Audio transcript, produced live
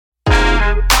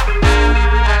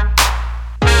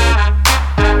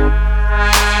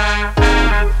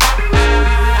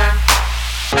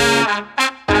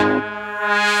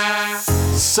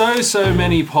so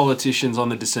many politicians on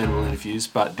the Discernible interviews,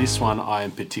 but this one I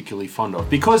am particularly fond of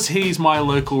because he's my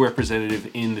local representative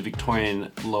in the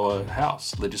Victorian Lower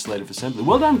House Legislative Assembly.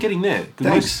 Well done getting there.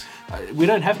 Thanks. We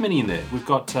don't have many in there. We've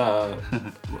got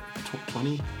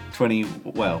 20?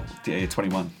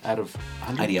 21. Out of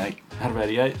 100? 88. Out of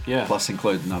 88, yeah. Plus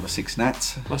include another 6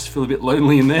 nats. Must feel a bit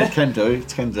lonely in there. It can do.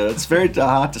 It's very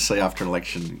hard to see after an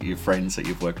election your friends that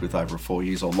you've worked with over 4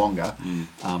 years or longer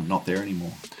not there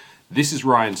anymore. This is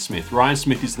Ryan Smith. Ryan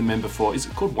Smith is the member for, is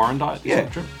it called Warrandyte? Yeah.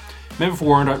 Member for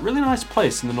Warrandyte, really nice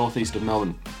place in the northeast of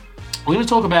Melbourne. We're going to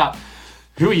talk about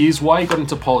who he is, why he got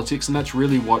into politics, and that's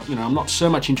really what, I'm not so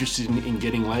much interested in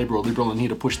getting Labor or Liberal in here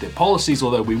to push their policies,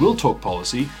 although we will talk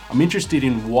policy. I'm interested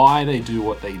in why they do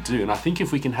what they do. And I think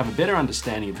if we can have a better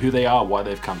understanding of who they are, why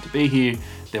they've come to be here,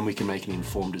 then we can make an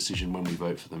informed decision when we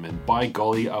vote for them. And by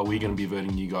golly, are we going to be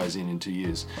voting you guys in 2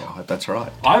 years? Oh, that's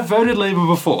right. I've voted Labor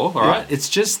before, all right? It's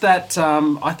just that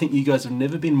I think you guys have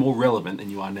never been more relevant than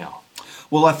you are now.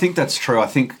 Well, I think that's true. I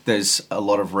think there's a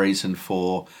lot of reason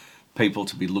for people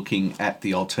to be looking at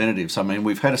the alternatives. I mean,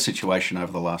 we've had a situation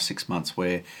over the last 6 months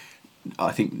where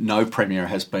I think no Premier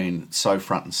has been so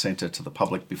front and centre to the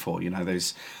public before.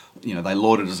 They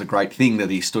laud it as a great thing that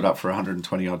he stood up for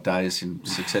 120 odd days in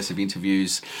successive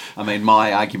interviews. I mean,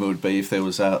 my argument would be if there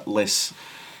was less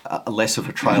of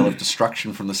a trail of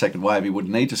destruction from the second wave, he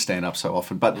wouldn't need to stand up so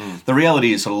often. But the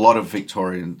reality is a lot of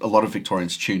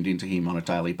Victorians tuned into him on a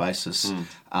daily basis,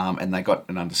 and they got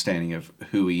an understanding of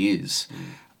who he is.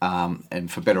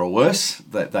 And for better or worse,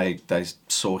 that they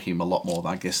saw him a lot more,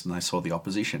 I guess, than they saw the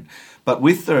opposition. But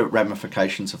with the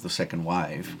ramifications of the second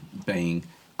wave being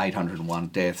 801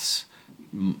 deaths,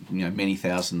 many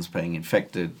thousands being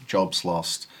infected, jobs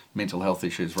lost, mental health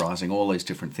issues rising, all these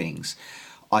different things,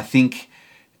 I think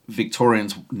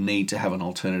Victorians need to have an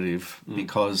alternative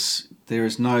because there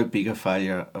is no bigger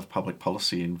failure of public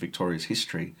policy in Victoria's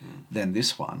history than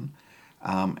this one.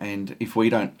 And if we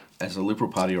don't, as a Liberal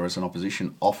Party or as an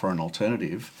opposition, offer an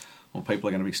alternative, well, people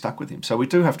are going to be stuck with him. So we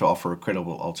do have to offer a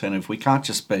credible alternative. We can't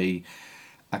just be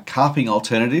a carping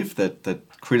alternative that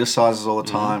criticises all the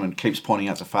time and keeps pointing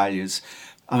out the failures.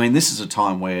 I mean, this is a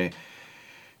time where,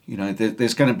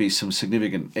 there's going to be some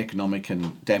significant economic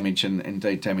and damage and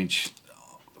indeed damage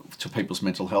to people's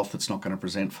mental health that's not going to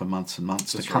present for months and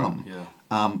months to come. Right,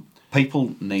 yeah.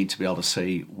 People need to be able to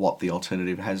see what the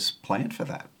alternative has planned for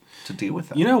that, to deal with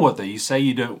that. You know what, though? You say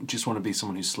you don't just want to be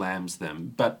someone who slams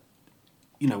them, but,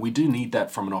 we do need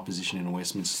that from an opposition in a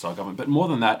Westminster-style government. But more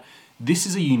than that, this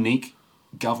is a unique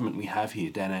government we have here,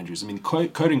 Dan Andrews. I mean,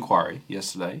 code inquiry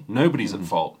yesterday, nobody's at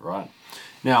fault, right?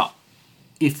 Now,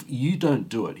 if you don't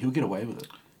do it, he'll get away with it.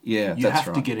 Yeah, that's right. You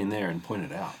have to get in there and point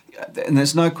it out. And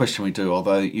there's no question we do,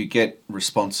 although you get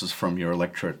responses from your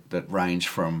electorate that range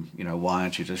from, why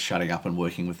aren't you just shutting up and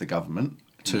working with the government,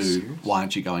 to why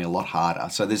aren't you going a lot harder?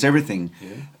 So there's everything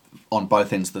on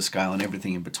both ends of the scale and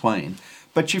everything in between.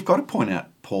 But you've got to point out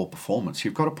poor performance.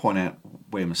 You've got to point out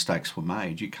where mistakes were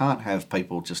made. You can't have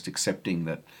people just accepting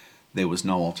that there was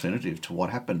no alternative to what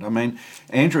happened. I mean,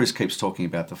 Andrews keeps talking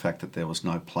about the fact that there was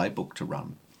no playbook to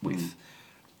run with.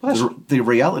 The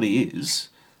reality is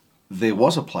there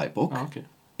was a playbook. Oh, okay.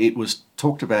 It was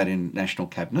talked about in National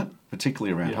Cabinet,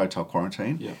 particularly around hotel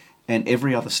quarantine, and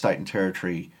every other state and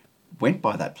territory went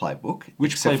by that playbook.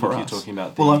 Which except playbook for are you us. talking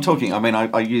about? Well,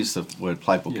 I use the word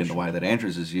playbook in the way that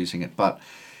Andrews is using it, but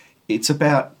it's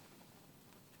about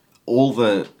all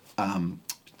the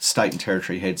state and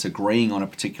territory heads agreeing on a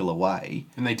particular way.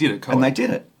 And they did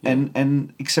it, Yeah.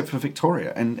 And except for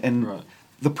Victoria. And right.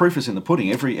 The proof is in the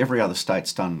pudding. Every other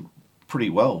state's done pretty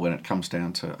well when it comes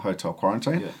down to hotel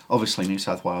quarantine. Yeah. Obviously, New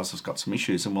South Wales has got some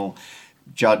issues, and we'll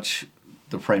judge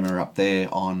the Premier up there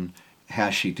on how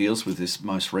she deals with this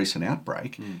most recent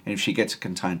outbreak. And if she gets it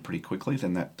contained pretty quickly,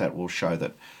 then that will show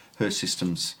that her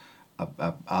systems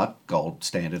are gold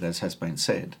standard, as has been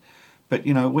said. But,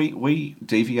 we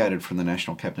deviated from the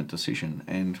National Cabinet decision,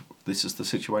 and this is the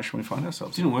situation we find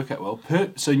ourselves in. Didn't work out well.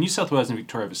 So New South Wales and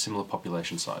Victoria have a similar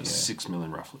population size, 6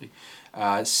 million roughly.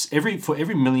 For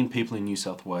every million people in New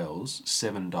South Wales,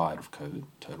 7 died of COVID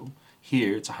total.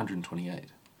 Here, it's 128.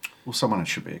 Well, someone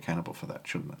should be accountable for that,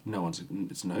 shouldn't it?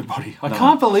 It's nobody. I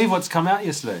can't believe what's come out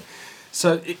yesterday.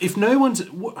 So if no one's...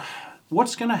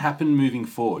 What's going to happen moving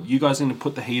forward? You guys are going to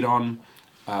put the heat on...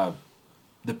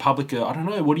 the public, I don't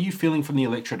know, what are you feeling from the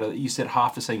electorate? You said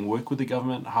half are saying work with the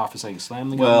government, half are saying slam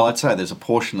the government. Well, I'd say there's a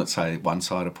portion that say one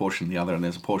side, a portion the other, and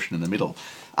there's a portion in the middle.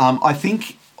 I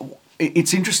think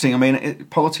it's interesting. I mean,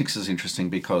 politics is interesting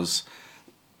because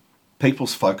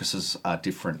people's focuses are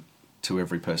different to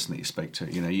every person that you speak to.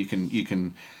 You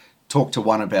can talk to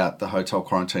one about the hotel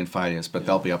quarantine failures, but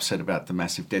they'll be upset about the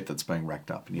massive debt that's being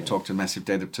racked up. And you talk to massive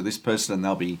debt to this person, and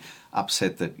they'll be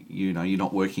upset that you're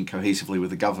not working cohesively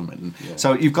with the government. And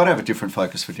so you've got to have a different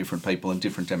focus for different people, and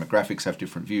different demographics have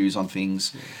different views on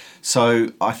things. Yeah.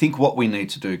 So I think what we need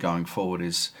to do going forward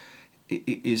is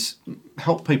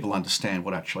help people understand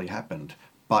what actually happened,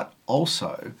 but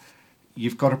also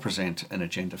you've got to present an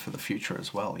agenda for the future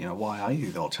as well. Why are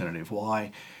you the alternative?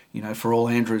 Why? For all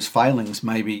Andrew's failings,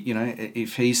 maybe,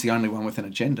 if he's the only one with an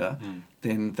agenda,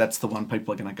 then that's the one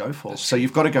people are going to go for. So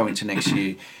you've got to go into next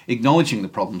year acknowledging the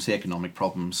problems, the economic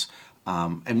problems.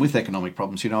 And with economic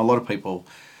problems, a lot of people,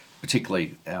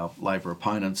 particularly our Labor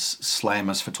opponents, slam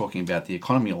us for talking about the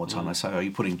economy all the time. They say,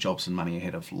 you're putting jobs and money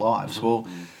ahead of lives. Well,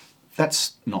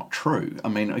 that's not true. I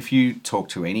mean, if you talk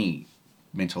to any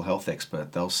mental health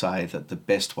expert, they'll say that the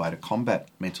best way to combat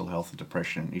mental health and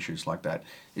depression and issues like that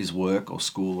is work or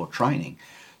school or training.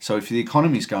 So if the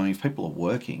economy's going, if people are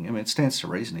working, it stands to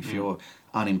reason. If you're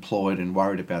unemployed and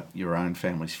worried about your own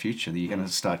family's future, you're going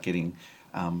to start getting,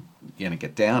 you're going to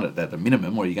get down at a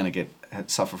minimum, or you're going to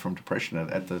suffer from depression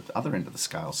at the other end of the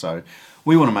scale. So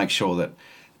we want to make sure that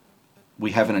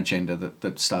we have an agenda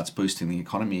that starts boosting the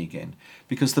economy again,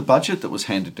 because the budget that was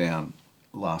handed down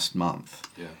last month,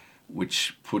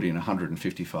 which put in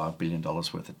 $155 billion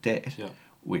worth of debt,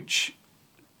 which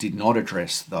did not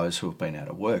address those who have been out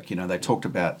of work. They talked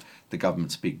about the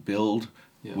government's big build,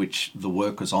 which the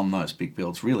workers on those big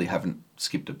builds really haven't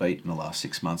skipped a beat in the last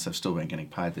 6 months. They've still been getting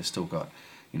paid. They've still got,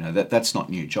 that's not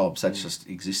new jobs. That's just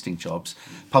existing jobs.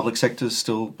 Public sector's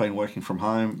still been working from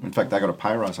home. In fact, they got a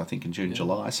pay rise, I think, in June,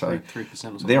 July. So 3% or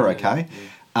something. They're okay.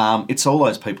 It's all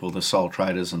those people, the sole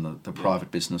traders and the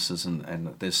private businesses,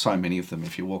 and there's so many of them.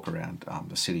 If you walk around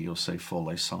the city, you'll see for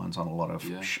lease signs on a lot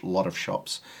of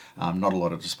shops. Not a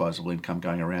lot of disposable income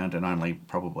going around, and only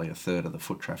probably a third of the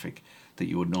foot traffic that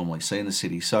you would normally see in the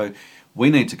city. So we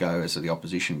need to go, as the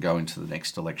opposition, go into the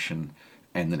next election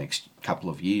and the next couple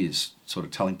of years sort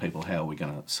of telling people how we're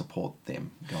going to support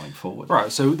them going forward. Right,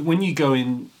 so when you go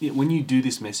in, when you do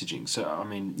this messaging, so I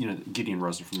mean, Gideon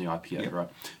Rosner from the IPA, right?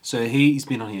 So he's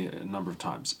been on here a number of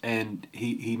times, and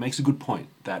he makes a good point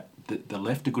that the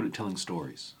left are good at telling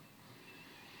stories.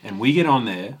 And we get on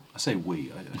there, I say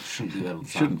we, I shouldn't do that all the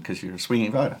time. Shouldn't, because you're a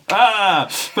swinging voter.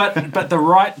 But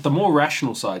the more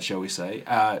rational side, shall we say,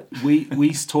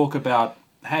 we talk about,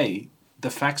 hey, the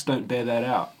facts don't bear that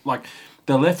out. Like,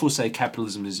 the left will say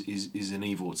capitalism is an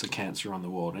evil, it's a cancer on the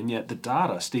world, and yet the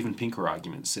data, Steven Pinker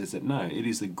argument, says that no, it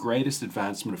is the greatest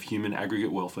advancement of human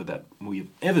aggregate welfare that we have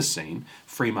ever seen.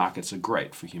 Free markets are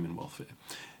great for human welfare.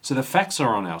 So the facts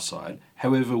are on our side.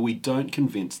 However, we don't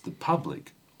convince the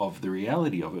public of the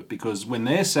reality of it, because when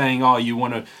they're saying, you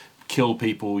want to kill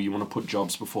people, you want to put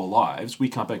jobs before lives, we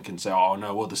come back and say,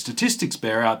 the statistics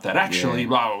bear out that actually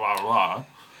blah, blah, blah, blah.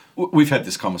 We've had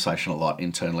this conversation a lot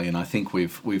internally, and I think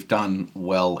we've done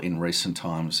well in recent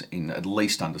times in at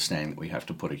least understanding that we have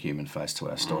to put a human face to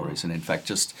our stories. And in fact,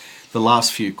 just the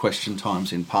last few question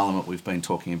times in Parliament, we've been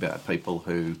talking about people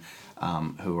who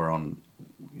are on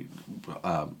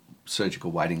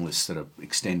surgical waiting lists that are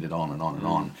extended on and on and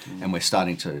on. And we're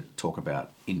starting to talk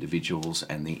about individuals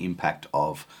and the impact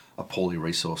of a poorly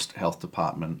resourced health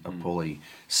department, a poorly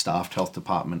staffed health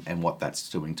department, and what that's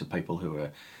doing to people who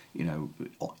are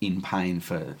in pain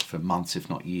for months, if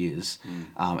not years.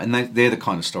 And they're the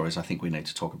kind of stories I think we need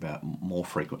to talk about more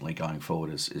frequently going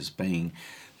forward, as being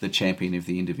the champion of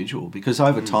the individual. Because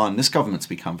over time, this government's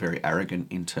become very arrogant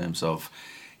in terms of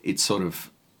it's sort of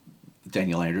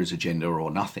Daniel Andrews' agenda or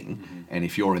nothing, and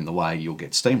if you're in the way, you'll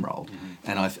get steamrolled.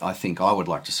 And I think I would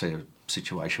like to see a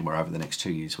situation where over the next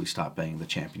 2 years we start being the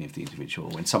champion of the individual.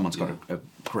 When someone's got a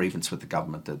grievance with the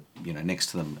government, that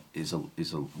next to them is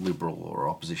a Liberal or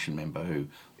opposition member who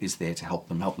is there to help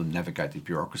them navigate the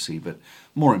bureaucracy, but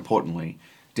more importantly,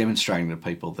 demonstrating to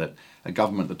people that a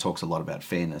government that talks a lot about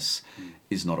fairness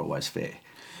is not always fair.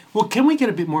 Well, can we get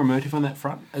a bit more emotive on that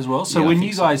front as well? So when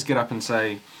you guys get up and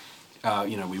say,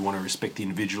 we want to respect the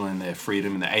individual and their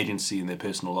freedom and their agency and their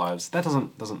personal lives, that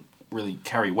doesn't really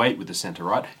carry weight with the centre,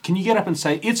 right? Can you get up and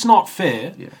say, it's not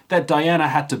fair that Diana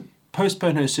had to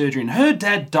postpone her surgery and her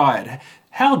dad died?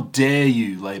 How dare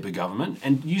you, Labor government,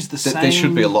 and use the same... There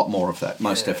should be a lot more of that,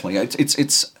 most definitely.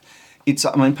 It's.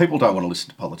 I mean, people don't want to listen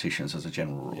to politicians as a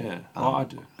general rule. Yeah, I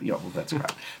do. Yeah, well, that's great.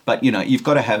 But, you've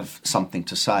got to have something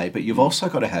to say, but you've also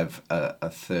got to have a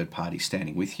third party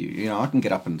standing with you. I can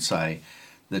get up and say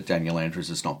that Daniel Andrews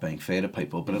is not being fair to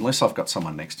people. But unless I've got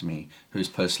someone next to me who's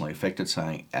personally affected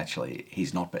saying, actually,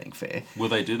 he's not being fair. Will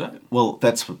they do that? Well,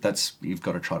 that's you've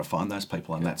got to try to find those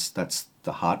people, and that's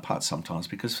the hard part sometimes,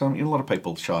 because a lot of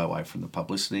people shy away from the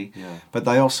publicity, but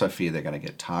they also fear they're going to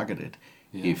get targeted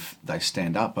if they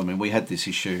stand up. I mean, we had this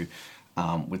issue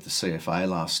with the CFA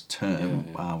last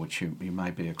term, which you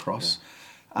may be across.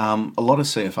 A lot of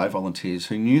CFA volunteers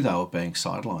who knew they were being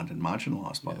sidelined and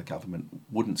marginalised by the government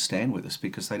wouldn't stand with us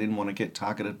because they didn't want to get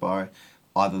targeted by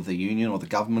either the union or the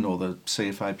government or the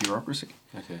CFA bureaucracy.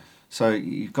 Okay. So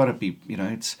you've got to be,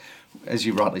 it's, as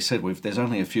you rightly said, there's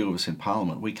only a few of us in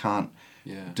Parliament. We can't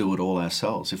do it all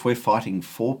ourselves. If we're fighting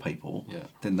for people,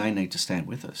 then they need to stand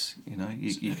with us.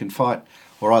 You can fight,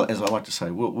 or as I like to say,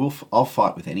 I'll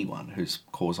fight with anyone whose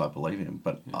cause I believe in,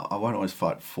 but I won't always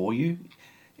fight for you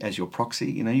as your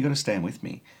proxy. You've got to stand with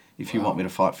me if you want me to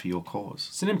fight for your cause.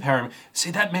 It's an empowerment.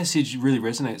 See, that message really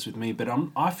resonates with me, but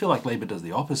I feel like Labor does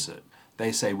the opposite.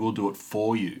 They say, we'll do it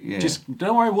for you. Yeah. Just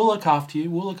don't worry, we'll look after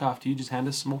you. We'll look after you. Just hand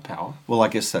us some more power. Well, I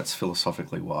guess that's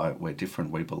philosophically why we're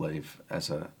different. We believe as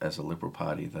a Liberal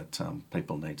Party that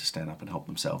people need to stand up and help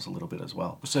themselves a little bit as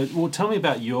well. So, tell me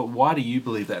about why do you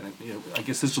believe that? I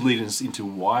guess this will lead us into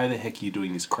why the heck are you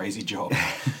doing this crazy job?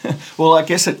 Well, I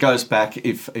guess it goes back,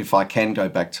 if I can go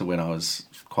back to when I was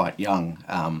quite young.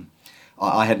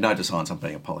 I had no designs on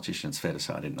being a politician. It's fair to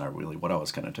say I didn't know really what I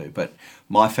was going to do. But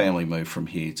my family moved from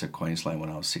here to Queensland when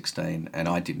I was 16, and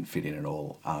I didn't fit in at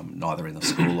all, neither in the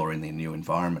school or in the new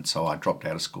environment. So I dropped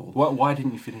out of school. Why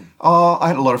didn't you fit in? I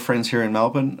had a lot of friends here in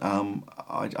Melbourne.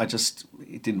 I just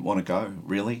didn't want to go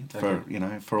really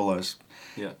for all those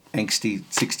angsty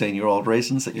 16-year-old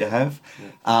reasons that you have.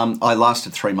 I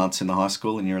lasted 3 months in the high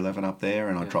school in year 11 up there,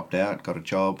 and I dropped out, got a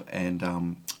job,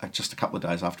 and just a couple of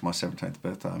days after my 17th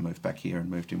birthday, I moved back here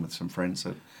and moved in with some friends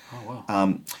that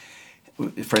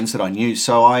friends that I knew.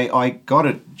 So I got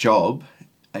a job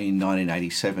in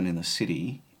 1987 in the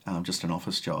city, just an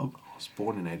office job. I was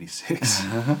born in 86.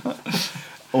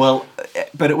 Well,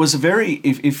 but it was a very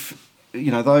if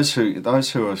those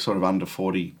who are sort of under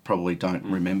 40 probably don't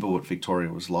remember what Victoria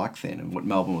was like then and what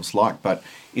Melbourne was like. But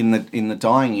in the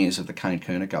dying years of the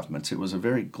Kane-Kerner governments, it was a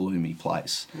very gloomy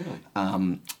place.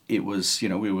 Really? It was,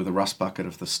 we were the rust bucket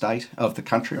of the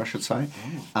country, I should say.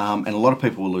 And a lot of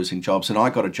people were losing jobs. And I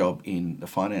got a job in the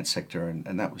finance sector,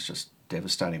 and that was just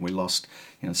devastating. We lost,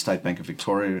 the State Bank of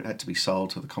Victoria had to be sold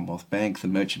to the Commonwealth Bank. The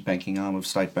merchant banking arm of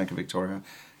State Bank of Victoria,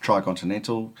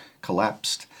 Tricontinental,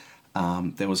 collapsed.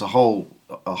 There was a whole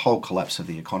collapse of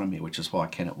the economy, which is why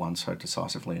Kennett won so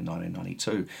decisively in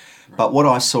 1992. Right. But what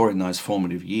I saw in those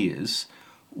formative years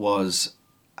was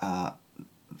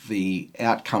the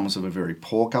outcomes of a very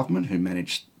poor government who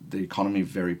managed the economy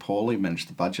very poorly, managed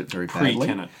the budget very badly.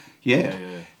 Pre-Kennett. Yeah.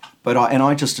 But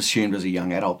I just assumed as a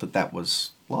young adult that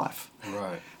was life.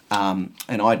 Right. And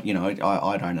I'd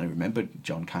only remembered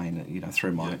John Cain,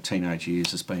 through my teenage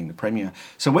years as being the Premier.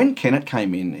 So when Kennett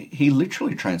came in, he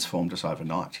literally transformed us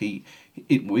overnight.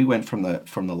 We went from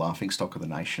the laughingstock of the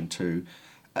nation to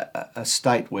a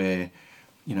state where,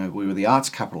 we were the arts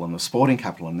capital and the sporting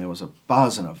capital, and there was a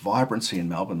buzz and a vibrancy in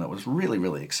Melbourne that was really,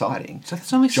 really exciting. So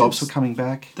that's only jobs were coming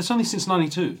back. That's only since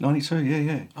 92? 92,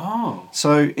 yeah. Oh.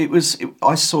 So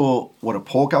I saw what a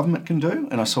poor government can do,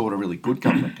 and I saw what a really good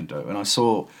government can do, and I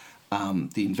saw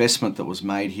the investment that was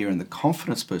made here and the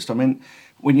confidence boost. I mean,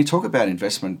 when you talk about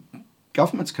investment,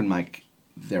 governments can make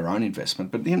their own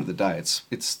investment, but at the end of the day,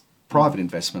 it's private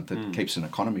investment that keeps an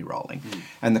economy rolling.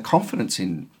 And the confidence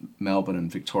in Melbourne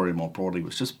and Victoria more broadly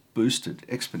was just boosted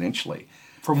exponentially.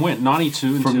 From when?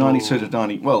 92 From 92 to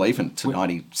 90, well, even to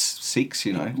 96,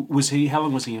 How long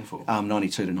was he in for?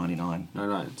 92 to 99.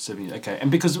 No, 7 years. Okay. And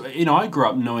because, I grew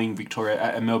up knowing Victoria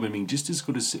and Melbourne being just as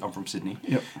good as, I'm from Sydney,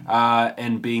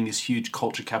 and being this huge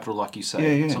culture capital, like you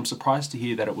say. So I'm surprised to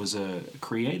hear that it was a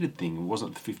created thing. It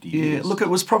wasn't 50 years. Yeah, look, it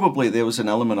was probably, there was an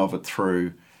element of it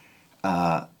through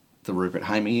the Rupert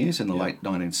Hamer years in the late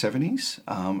 1970s.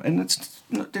 And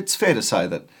it's fair to say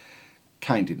that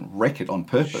Cain didn't wreck it on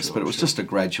purpose, but it was just a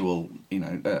gradual,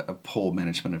 a poor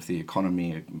management of the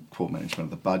economy, a poor management of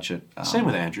the budget. Same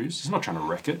with Andrews. He's not trying to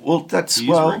wreck it. Well,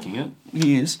 wrecking it.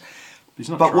 He is.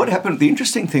 But what happened, the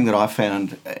interesting thing that I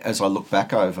found as I look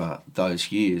back over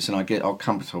those years, and I'll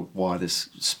come to why this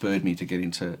spurred me to get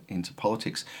into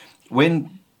politics,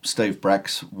 when Steve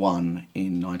Bracks won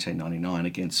in 1999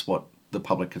 against what the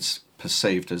public has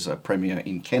perceived as a premier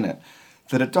in Kennett,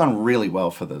 that had done really well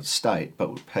for the state,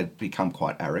 but had become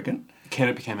quite arrogant.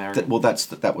 Kennett became arrogant?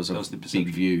 That was a big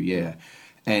view, yeah.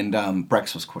 And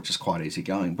Bracks was just quite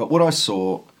easygoing. But what I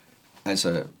saw as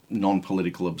a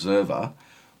non-political observer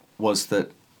was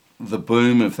that the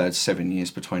boom of those 7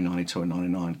 years between 92 and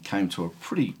 99 came to a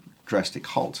pretty drastic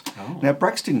halt. Oh. Now,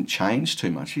 Bracks didn't change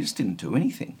too much. He just didn't do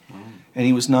anything. And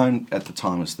he was known at the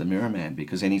time as the Mirror Man,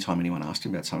 because anytime anyone asked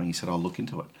him about something, he said, I'll look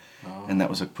into it. Oh. And that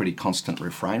was a pretty constant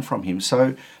refrain from him.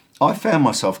 So I found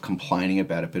myself complaining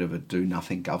about a bit of a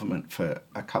do-nothing government for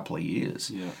a couple of years.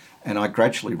 Yeah. And I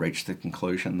gradually reached the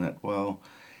conclusion that, well,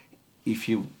 if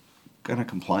you're going to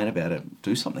complain about it,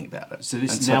 do something about it. So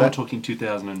this And now we're talking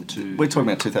 2002. We're talking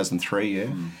about 2003,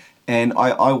 yeah. And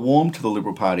I warmed to the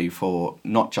Liberal Party for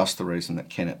not just the reason that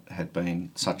Kennett had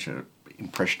been such an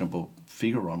impressionable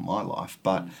figure on my life,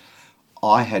 but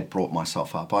I had brought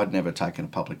myself up. I'd never taken a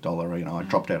public dollar. You know, I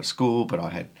dropped out of school, but I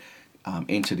had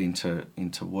entered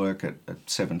into work at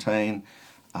 17.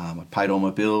 I paid all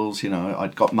my bills. You know,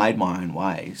 I'd made my own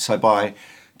way. So by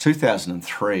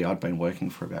 2003, I'd been working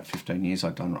for about 15 years.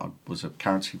 I was a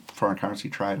foreign currency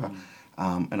trader,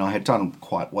 and I had done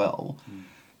quite well.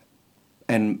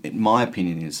 And my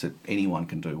opinion is that anyone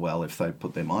can do well if they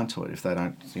put their mind to it, if they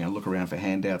don't, you know, look around for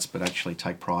handouts, but actually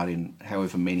take pride in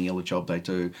however menial a job they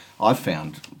do. I've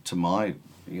found, to my,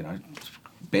 you know,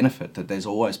 benefit, that there's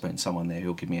always been someone there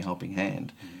who'll give me a helping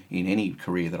hand in any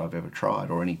career that I've ever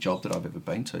tried or any job that I've ever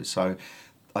been to. So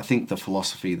I think the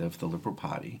philosophy of the Liberal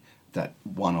Party, that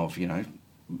one of, you know,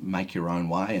 make your own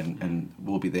way, and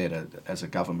we'll be there to, as a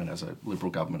government, as a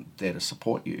Liberal government, there to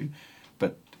support you,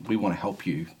 but we want to help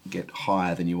you get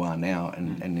higher than you are now,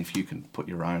 and if you can put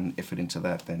your own effort into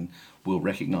that, then we'll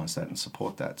recognise that and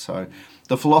support that. So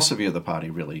the philosophy of the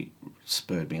party really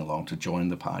spurred me along to join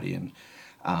the party, and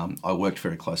I worked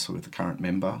very closely with the current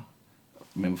member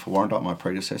for Warrandyte, my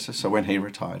predecessor. So when he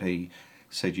retired, he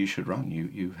said, you should run,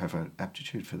 you have an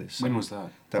aptitude for this. When was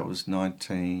that? That was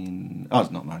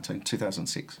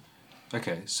 2006.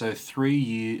 Okay, so 3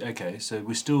 years. Okay, so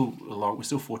we're still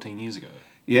 14 years ago.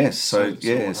 Yes, so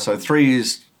 3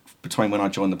 years between when I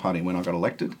joined the party and when I got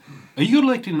elected. Oh, you got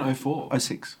elected in 04?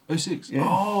 06. 06? Yeah.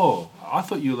 Oh, I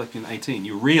thought you were elected in 18.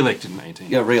 You were re-elected in 18.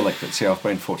 Yeah, re-elected. See, I've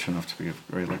been fortunate enough to be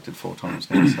re-elected 4 times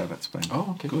now, so that's been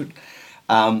good.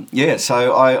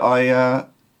 So I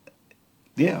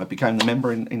became the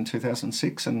member in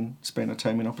 2006 and spent a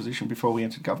term in opposition before we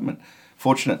entered government.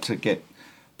 Fortunate to get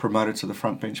promoted to the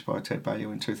front bench by Ted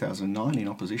Baillieu in 2009 in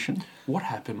opposition. What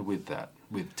happened with that?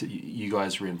 You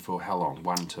guys were in for how long?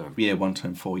 One term? Yeah, 1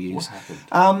 term, 4 years. What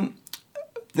happened?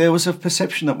 There was a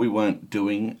perception that we weren't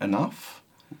doing enough,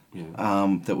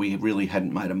 Yeah. that we really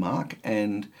hadn't made a mark.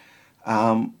 And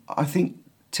I think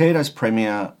Ted, as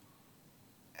Premier,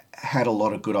 had a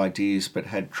lot of good ideas but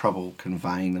had trouble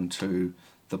conveying them to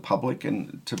the public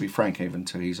and, to be frank, even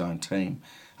to his own team.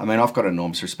 I mean, I've got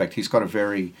enormous respect. He's got a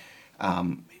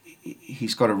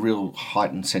real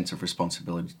heightened sense of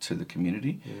responsibility to the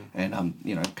community, and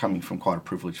you know, coming from quite a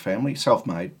privileged family,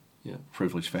 self-made,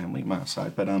 privileged family, may I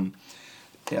say. But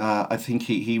I think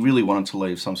he really wanted to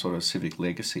leave some sort of civic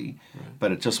legacy,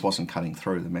 but it just wasn't cutting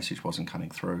through. The message wasn't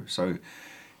cutting through. So,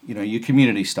 you know, your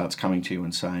community starts coming to you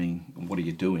and saying, "What are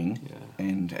you doing?"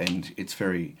 And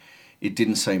it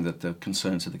didn't seem that the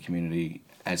concerns of the community,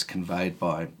 as conveyed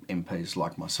by MPs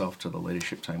like myself to the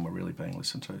leadership team, were really being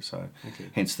listened to. So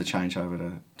hence the change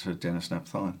over to Denis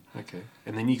Napthine. Okay.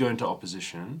 And then you go into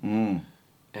opposition.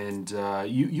 And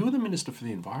you were the Minister for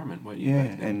the Environment, weren't you?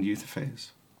 Yeah, and Youth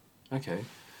Affairs. Okay.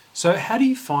 So how do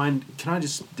you find... Can I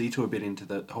just detour a bit into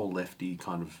the whole lefty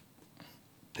kind of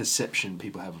perception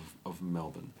people have of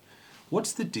Melbourne?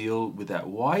 What's the deal with that?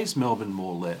 Why is Melbourne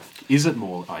more left? Is it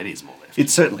more... Oh, it is more left. It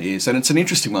certainly is. And it's an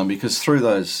interesting one because through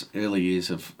those early years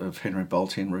of Henry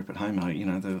Bolte and Rupert Homer, you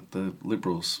know, the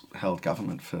Liberals held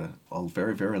government for a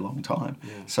very, very long time.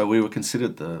 Yeah. So we were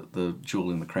considered the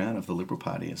jewel in the crown of the Liberal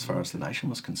Party as far as the nation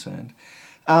was concerned.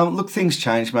 Look, things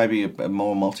changed. Maybe a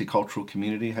more multicultural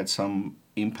community had some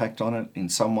impact on it in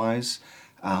some ways.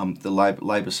 The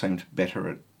Labor seemed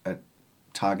better at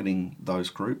targeting those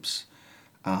groups.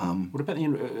 What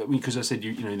about because I said,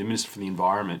 you know, the Minister for the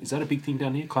Environment, is that a big thing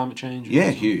down here, climate change? Yeah,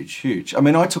 huge. I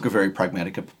mean, I took a very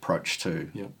pragmatic approach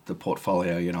to Yeah. the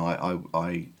portfolio. You know,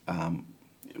 I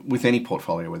with any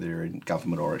portfolio, whether you're in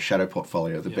government or a shadow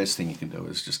portfolio, the best thing you can do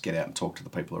is just get out and talk to the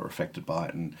people who are affected by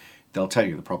it, and they'll tell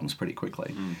you the problems pretty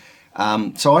quickly.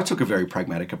 So I took a very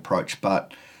pragmatic approach,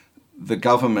 but the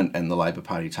government and the Labor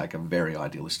Party take a very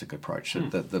idealistic approach.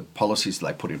 The policies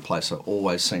they put in place are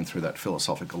always seen through that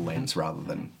philosophical lens rather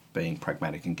than being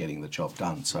pragmatic and getting the job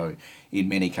done. So in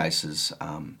many cases,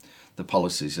 the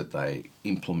policies that they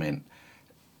implement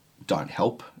don't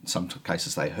help. In some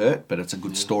cases they hurt, but it's a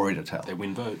good story to tell. They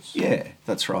win votes. Yeah,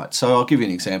 that's right. So I'll give you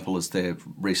an example as their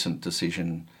recent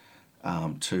decision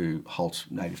to halt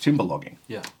native timber logging.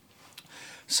 Yeah.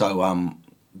 So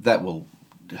that will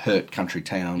hurt country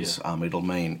towns. Yeah. It'll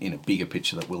mean, in a bigger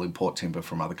picture, that we'll import timber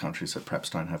from other countries that perhaps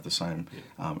don't have the same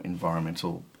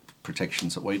environmental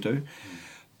protections that we do.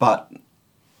 But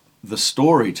the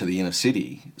story to the inner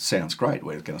city sounds great.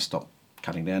 We're going to stop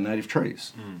cutting down native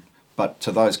trees. But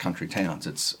to those country towns,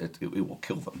 it will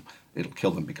kill them. It'll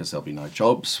kill them because there'll be no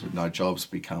jobs. No jobs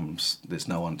becomes there's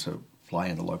no one to play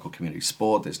in the local community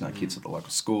sport. There's no kids at the local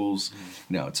schools.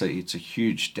 It's a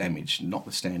huge damage,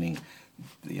 notwithstanding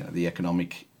the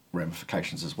economic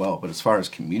ramifications as well. But as far as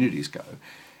communities go,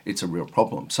 it's a real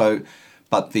problem. So,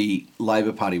 but the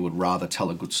Labor Party would rather tell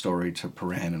a good story to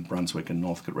Paran and Brunswick and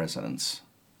Northcote residents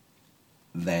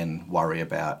than worry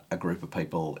about a group of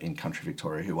people in country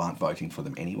Victoria who aren't voting for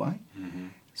them anyway.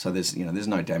 So there's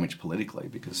no damage politically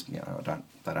because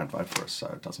they don't vote for us, so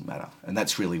it doesn't matter. And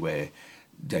that's really where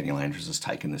Daniel Andrews has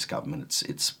taken this government.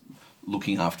 It's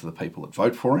looking after the people that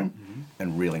vote for him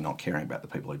and really not caring about the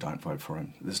people who don't vote for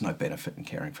him. There's no benefit in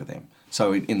caring for them.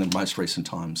 So in the most recent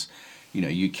times,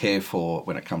 you care for,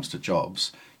 when it comes to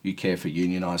jobs, you care for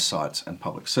unionised sites and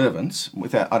public servants.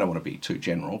 I don't want to be too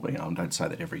general, but I don't say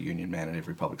that every union man and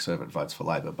every public servant votes for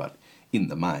Labor, but in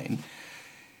the main.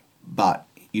 But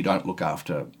you don't look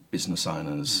after business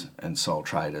owners and sole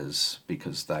traders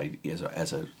because they,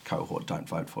 as a cohort, don't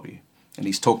vote for you. And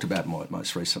he's talked about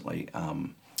most recently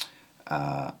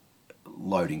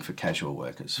loading for casual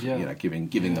workers.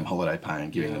 Giving them holiday pay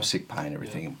and giving them sick pay and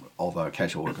everything. Although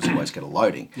casual workers always get a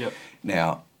loading.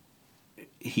 Now,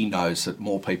 he knows that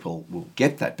more people will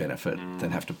get that benefit than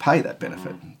have to pay that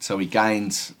benefit. So he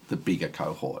gains the bigger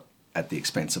cohort at the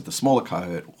expense of the smaller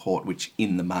cohort, which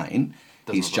in the main,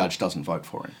 his judge doesn't vote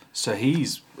for him. So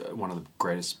he's one of the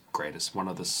greatest, one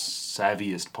of the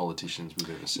savviest politicians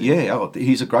we've ever seen. Yeah,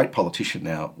 he's a great politician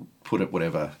now. Put it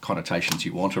whatever connotations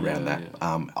you want around that.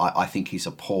 Yeah. I think he's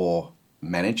a poor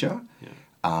manager.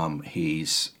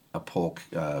 He's a poor...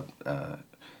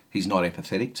 he's not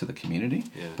empathetic to the community.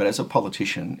 But as a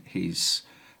politician, he's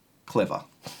clever.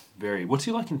 Very. What's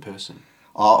he like in person?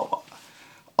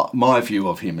 My view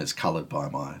of him is coloured by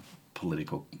my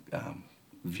political...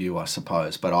 view, I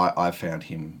suppose, but I found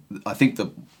him... I think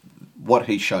what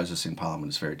he shows us in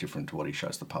Parliament is very different to what he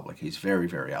shows the public. He's very,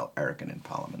 very arrogant in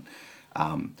Parliament.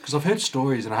 Because I've heard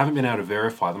stories, and I haven't been able to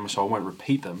verify them, so I won't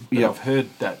repeat them, but I've heard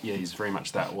that, he's very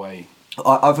much that way.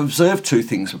 I've observed two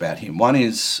things about him. One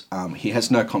is he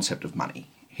has no concept of money.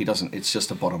 He doesn't... It's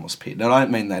just a bottomless pit. And I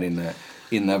don't mean that in the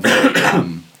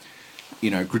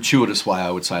very... gratuitous way. I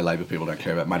would say Labor people don't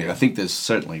care about money. I think there's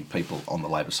certainly people on the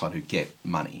Labor side who get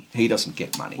money. He doesn't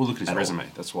get money. Well, look at his resume.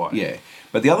 That's why. Yeah.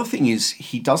 But the other thing is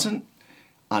he doesn't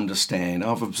understand...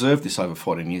 I've observed this over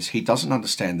 14 years. He doesn't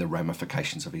understand the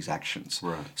ramifications of his actions.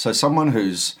 Right. So someone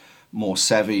who's more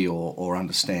savvy or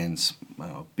understands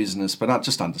business, but not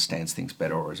just understands things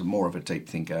better or is more of a deep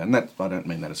thinker, and that I don't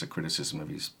mean that as a criticism of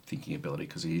his thinking ability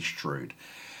because he is shrewd.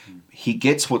 He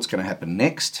gets what's going to happen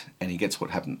next, and he gets what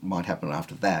might happen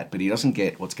after that, but he doesn't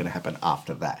get what's going to happen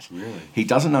after that. Really? He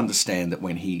doesn't understand that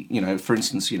when he, for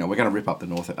instance, we're going to rip up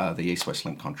the East-West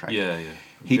Link contract.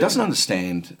 He doesn't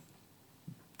understand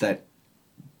that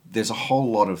there's a whole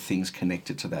lot of things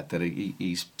connected to that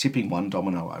he's tipping one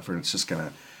domino over, and it's just going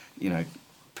to,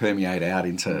 permeate out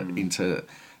into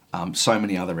so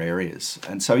many other areas.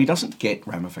 And so he doesn't get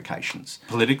ramifications.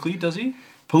 Politically, does he?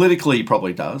 Politically, he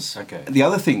probably does. Okay.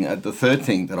 The third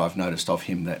thing that I've noticed of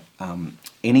him, that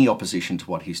any opposition to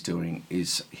what he's doing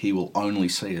is he will only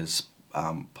see as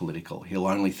political. He'll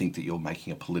only think that you're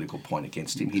making a political point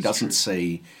against him. He doesn't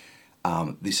see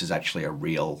this is actually a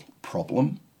real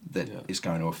problem that is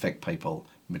going to affect people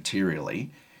materially.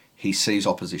 He sees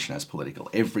opposition as political.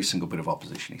 Every single bit of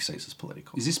opposition he sees as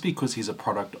political. Is this because he's a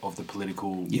product of the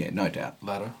political... Yeah, no doubt.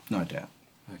 ...ladder? No doubt.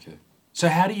 Okay. So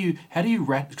how do you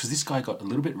because this guy got a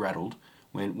little bit rattled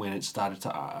when it started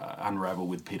to unravel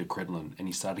with Peter Credlin, and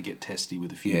he started to get testy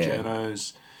with a few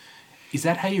journos. Is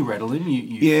that how you rattle him?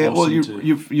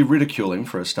 You ridicule him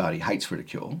for a start. He hates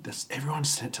ridicule.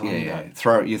 Everyone's telling me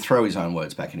that. You throw his own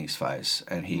words back in his face,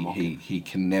 and he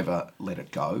can never let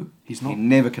it go. He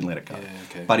never can let it go. Yeah,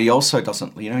 okay. But he also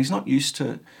doesn't. He's not used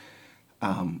to.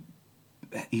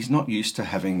 He's not used to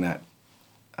having that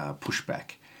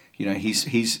pushback.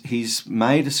 He's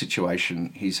made a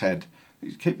situation. He's had.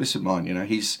 Keep this in mind.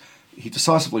 He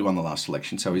decisively won the last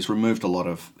election, so he's removed a lot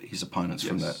of his opponents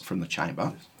from the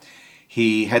chamber. Yes.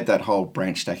 He had that whole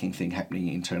branch stacking thing happening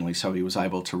internally, so he was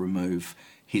able to remove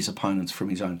his opponents from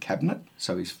his own cabinet.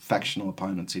 So his factional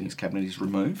opponents in his cabinet he's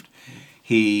removed.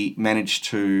 He managed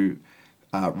to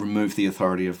remove the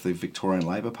authority of the Victorian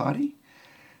Labor Party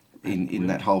in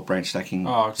that whole branch stacking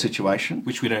situation.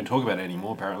 Which we don't talk about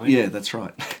anymore, apparently. Yeah, that's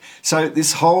right. So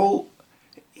this whole...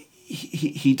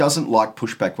 he doesn't like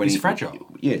pushback when He's fragile.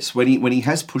 Yes, when he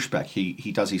has pushback,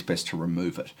 he does his best to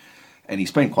remove it, and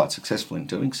he's been quite successful in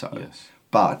doing so. Yes.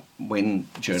 But when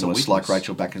journalists like weakness.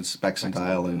 Rachel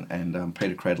Baxendale and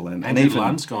Peter Credlin and Andrew even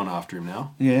Lunn's gone after him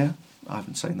now. yeah, I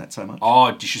haven't seen that so much. Oh,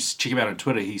 you should check him out on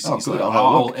Twitter. He's good. like, I'll have a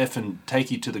I'll look. effing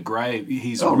take you to the grave.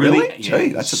 He's Oh, really, really? Gee,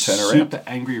 that's a turnaround. Super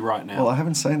angry right now. Well, I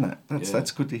haven't seen that. Yeah.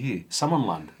 That's good to hear. Someone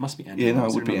Lund. Must be Andrew Yeah, no, Lund. it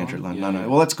Is would be another Andrew one? Lund. Yeah. No.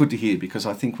 Well, that's good to hear because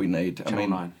I think we need. Channel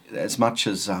 9. As much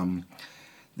as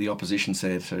the opposition's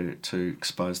there to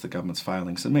expose the government's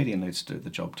failings, the media needs to do the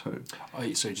job too.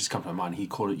 Oh, so it just come to my mind. He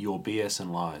called it your BS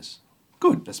and lies.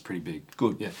 Good. That's pretty big.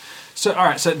 Good. Yeah. So, all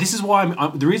right. So this is why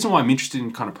the reason why I'm interested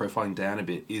in kind of profiling Dan a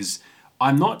bit is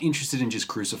I'm not interested in just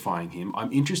crucifying him.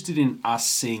 I'm interested in us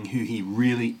seeing who he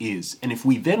really is. And if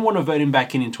we then want to vote him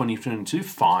back in 2022,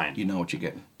 fine. You know what you're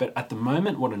getting. But at the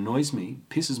moment, what annoys me,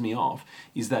 pisses me off,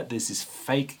 is that there's this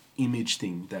fake image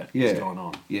thing that is going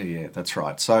on. Yeah, that's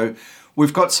right. So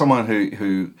we've got someone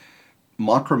who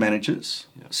micromanages,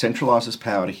 centralises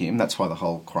power to him. That's why the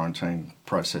whole quarantine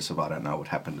process of I don't know what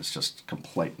happened is just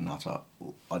complete and utter.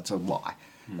 It's a lie,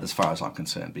 as far as I'm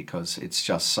concerned, because it's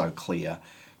just so clear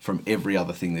from every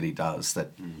other thing that he does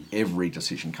that every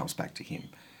decision comes back to him.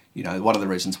 You know, one of the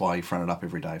reasons why he fronted up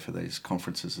every day for these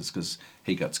conferences is because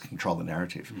he got to control the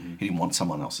narrative. He didn't want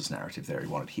someone else's narrative there; he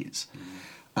wanted his.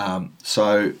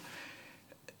 So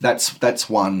that's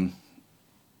one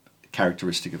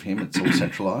characteristic of him. It's all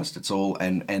centralised. It's all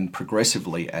and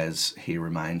progressively as he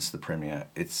remains the premier,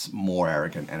 it's more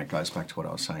arrogant. And it goes back to what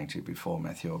I was saying to you before,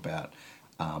 Matthew, about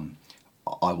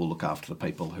I will look after the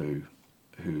people who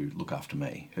look after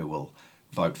me, who will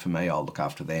vote for me. I'll look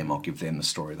after them. I'll give them the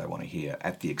story they want to hear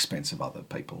at the expense of other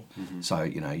people. So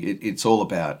you know, it's all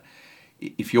about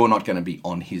if you're not going to be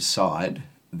on his side,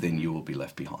 then you will be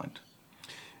left behind.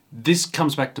 This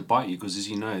comes back to bite you because, as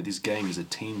you know, this game is a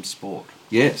team sport.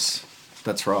 Yes,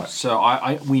 that's right.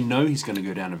 So we know he's going to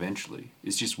go down eventually.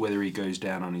 It's just whether he goes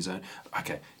down on his own.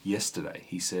 Okay, yesterday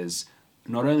he says,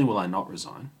 not only will I not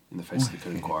resign in the face of the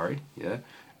Court inquiry,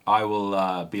 I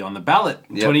will be on the ballot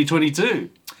in 2022.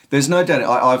 There's no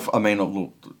doubt. I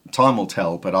mean, time will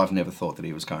tell, but I've never thought that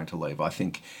he was going to leave. I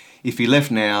think if he left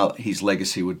now, his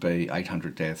legacy would be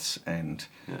 800 deaths and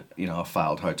a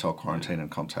failed hotel quarantine and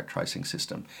contact tracing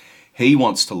system. He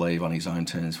wants to leave on his own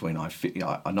terms. When I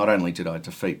not only did I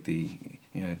defeat the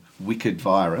wicked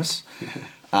virus,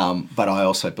 but I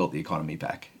also built the economy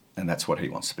back, and that's what he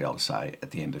wants to be able to say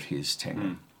at the end of his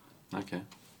tenure. Okay.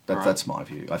 That's my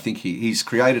view. I think he's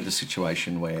created a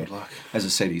situation where, as I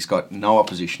said, he's got no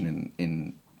opposition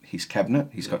in his cabinet.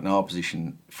 He's got no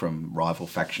opposition from rival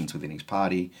factions within his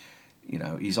party. You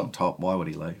know, he's on top. Why would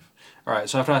he leave? All right,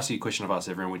 so I have to ask you a question I've asked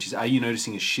everyone, which is, are you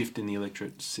noticing a shift in the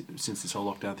electorate since this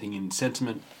whole lockdown thing in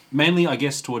sentiment? Mainly, I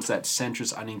guess, towards that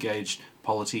centrist, unengaged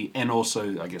polity, and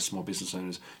also, I guess, small business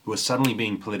owners who are suddenly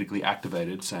being politically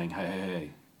activated, saying, hey,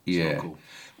 it's not cool.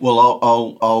 Well,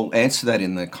 I'll answer that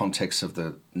in the context of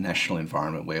the national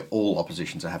environment where all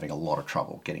oppositions are having a lot of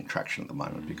trouble getting traction at the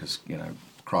moment because,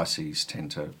 crises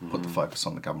tend to put the focus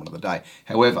on the government of the day.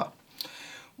 However,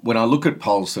 when I look at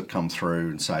polls that come through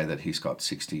and say that he's got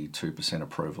 62%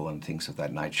 approval and things of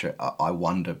that nature, I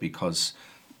wonder because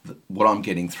what I'm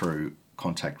getting through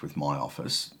contact with my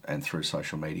office and through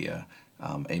social media,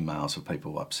 emails of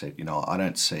people upset, I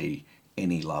don't see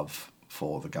any love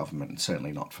for the government and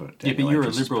certainly not for Daniel but you're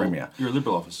Andrews as Premier. You're a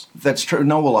Liberal office. That's true.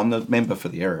 No, well, I'm the member for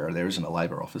the area. There isn't a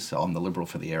Labor office, so I'm the Liberal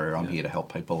for the area. I'm here to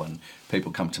help people, and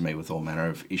people come to me with all manner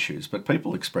of issues. But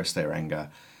people express their anger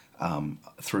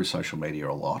through social media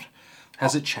a lot.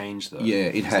 Has it changed, though? Yeah,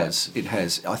 it has. It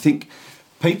has. I think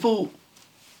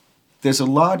there's a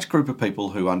large group of people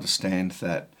who understand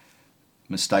that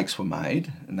mistakes were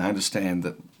made, and they understand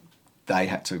that they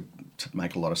had to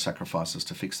make a lot of sacrifices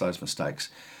to fix those mistakes.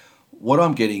 What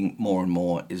I'm getting more and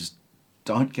more is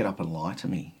don't get up and lie to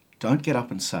me. Don't get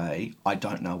up and say, I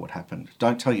don't know what happened.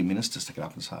 Don't tell your ministers to get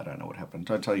up and say, I don't know what happened.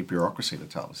 Don't tell your bureaucracy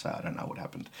to say, I don't know what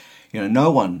happened. No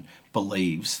one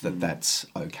believes that that's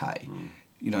okay.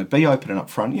 Be open and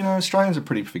upfront. Australians are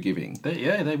pretty forgiving.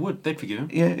 They would. They'd forgive him.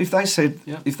 Yeah, if they said,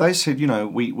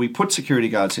 we put security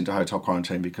guards into hotel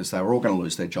quarantine because they were all going to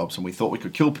lose their jobs, and we thought we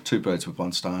could kill two birds with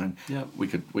one stone. Yep. We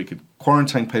could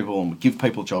quarantine people and give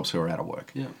people jobs who are out of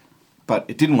work. Yeah. But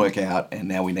it didn't work out, and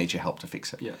now we need your help to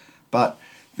fix it. Yeah. But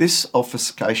this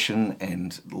obfuscation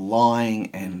and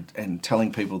lying and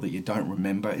telling people that you don't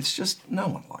remember, it's just, no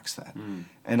one likes that.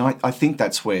 And I think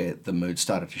that's where the mood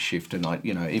started to shift. And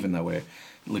even though we're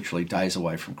literally days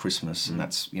away from Christmas, and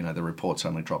that's, the report's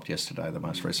only dropped yesterday, the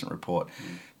most recent report,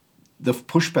 the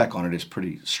pushback on it is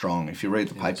pretty strong. If you read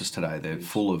the papers today, they're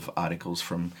full of articles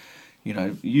from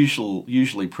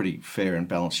usually pretty fair and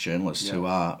balanced journalists who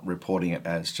are reporting it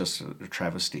as just a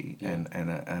travesty and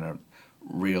a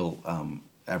real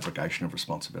abrogation of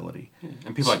responsibility. Yeah.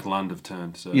 And people like Lund have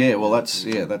turned. So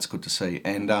that's good to see.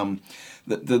 And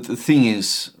the thing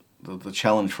is, the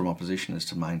challenge from opposition is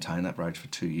to maintain that rage for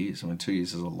 2 years. I mean, 2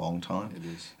 years is a long time. It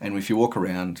is. And if you walk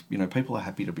around, people are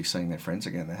happy to be seeing their friends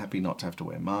again. They're happy not to have to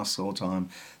wear masks all the time.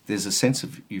 There's a sense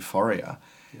of euphoria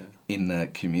in the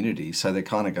community. So they're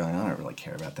kind of going, I don't really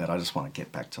care about that. I just want to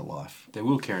get back to life. They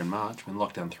will care in March when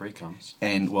lockdown 3 comes.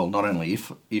 And, well, not only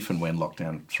if and when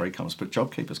lockdown 3 comes, but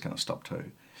JobKeeper's going to stop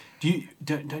too.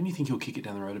 Don't you think he'll kick it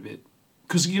down the road a bit?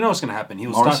 Because you know what's going to happen. He'll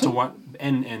Morrison? start to want...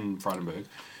 And Frydenberg.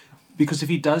 Because if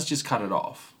he does just cut it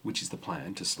off, which is the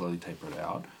plan, to slowly taper it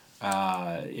out,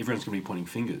 everyone's going to be pointing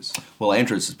fingers. Well,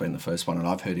 Andrews has been the first one, and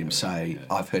I've heard him say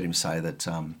that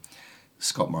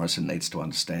Scott Morrison needs to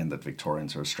understand that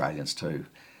Victorians are Australians too.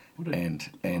 I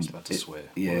was about to swear.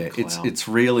 Yeah, it's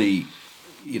really,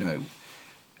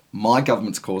 my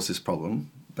government's caused this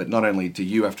problem. But not only do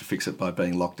you have to fix it by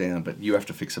being locked down, but you have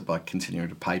to fix it by continuing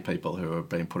to pay people who are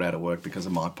being put out of work because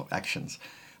of my actions.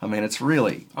 I mean, it's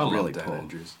really, really Dan poor.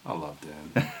 Andrews. I love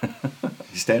Dan.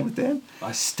 You stand with Dan?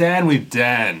 I stand with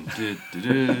Dan.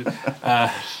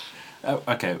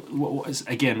 Okay.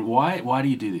 Again, why do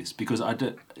you do this? Because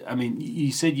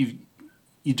you said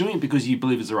you're doing it because you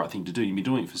believe it's the right thing to do. You've been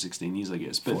doing it for 16 years, I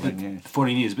guess. But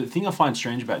 14 years. But the thing I find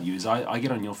strange about you is I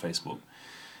get on your Facebook,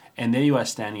 and there you are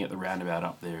standing at the roundabout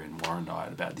up there in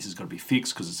Warrandyte about this has got to be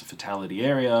fixed because it's a fatality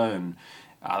area, and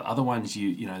other ones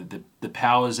the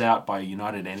power's out by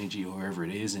United Energy or whoever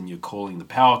it is, and you're calling the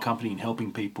power company and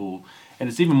helping people. And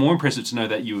it's even more impressive to know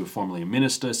that you were formerly a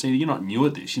minister. So you're not new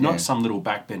at this. You're not some little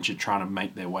backbencher trying to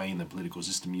make their way in the political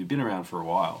system. You've been around for a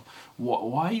while.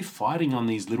 Why are you fighting on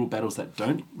these little battles that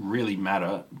don't really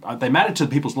matter? They matter to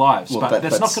people's lives, but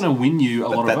that's not going to win you a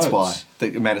lot of votes. That's why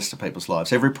it matters to people's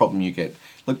lives. Every problem you get...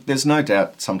 Look, there's no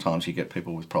doubt sometimes you get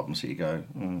people with problems that you go...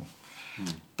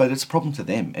 But it's a problem to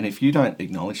them. And if you don't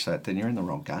acknowledge that, then you're in the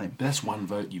wrong game. But that's one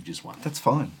vote you've just won. That's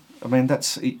fine.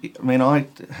 I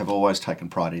have always taken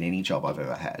pride in any job I've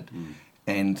ever had.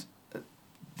 And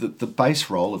the base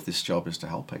role of this job is to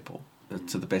help people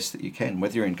to the best that you can,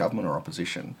 whether you're in government or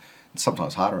opposition. It's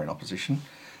sometimes harder in opposition.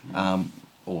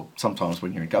 Or sometimes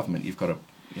when you're in government, you've got to,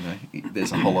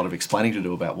 there's a whole lot of explaining to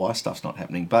do about why stuff's not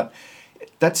happening. But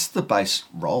that's the base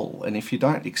role, and if you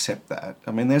don't accept that,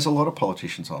 there's a lot of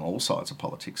politicians on all sides of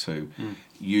politics who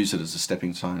use it as a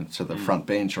stepping stone to the front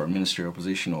bench or a ministerial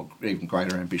position or even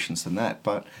greater ambitions than that.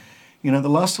 But, the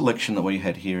last election that we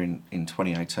had here in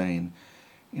 2018,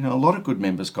 a lot of good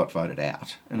members got voted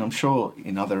out, and I'm sure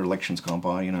in other elections gone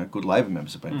by, good Labor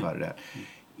members have been voted out.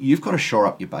 You've got to shore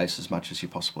up your base as much as you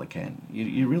possibly can.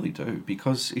 You really do,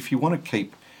 because if you want to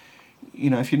keep,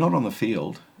 if you're not on the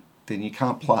field, then you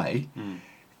can't play,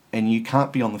 and you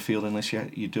can't be on the field unless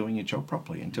you're doing your job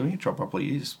properly. And doing your job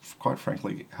properly is, quite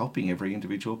frankly, helping every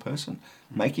individual person,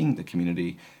 making the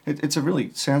community... It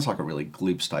sounds like a really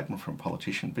glib statement from a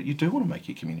politician, but you do want to make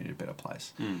your community a better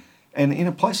place. And in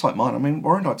a place like mine,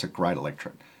 Warrandyte's a great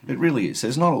electorate. It really is.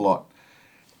 There's not a lot...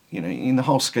 in the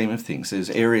whole scheme of things,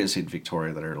 there's areas in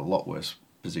Victoria that are in a lot worse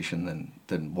position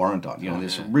than Warrandyte.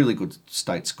 There's some really good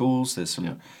state schools. There's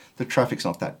some... The traffic's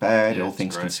not that bad, all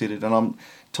things considered. And I'm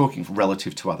talking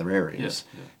relative to other areas,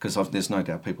 because there's no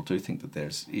doubt people do think that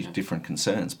there's different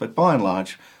concerns. But by and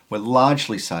large, we're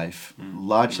largely safe.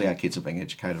 Largely our kids are being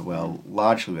educated well.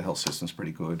 Largely the health system's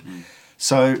pretty good.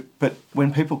 So, but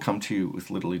when people come to you with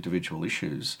little individual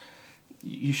issues,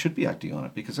 you should be acting on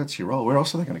it, because that's your role. Where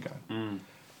else are they going to go?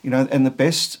 And the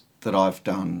best that I've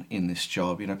done in this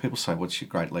job, people say, what's your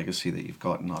great legacy that you've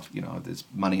got? And there's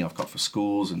money I've got for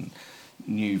schools and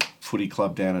new footy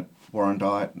club down at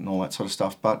Warrandyte and all that sort of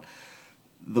stuff. But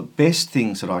the best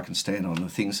things that I can stand on, the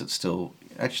things that still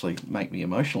actually make me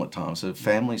emotional at times, are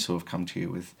families who have come to you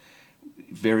with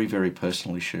very, very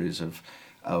personal issues of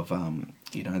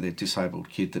their disabled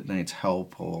kid that needs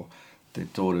help, or their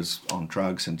daughter's on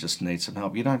drugs and just needs some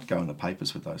help. You don't go in the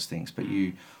papers with those things, but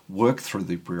you work through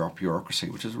the bureaucracy,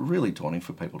 which is really daunting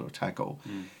for people to tackle.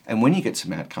 And when you get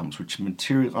some outcomes which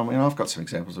I've got some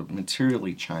examples of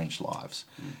materially changed lives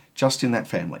just in that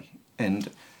family. And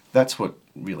that's what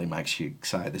really makes you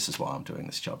say, this is why I'm doing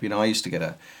this job. I used to get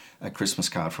a Christmas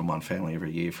card from one family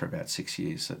every year for about 6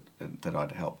 years that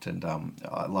I'd helped. And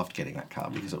I loved getting that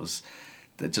card because it was...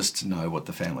 just to know what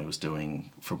the family was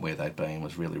doing from where they'd been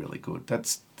was really, really good.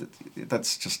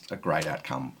 That's just a great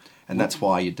outcome. And that's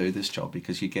why you do this job,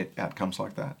 because you get outcomes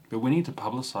like that. But we need to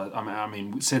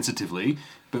publicise, sensitively,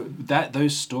 but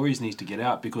those stories need to get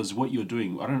out, because what you're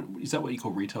doing, is that what you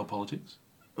call retail politics?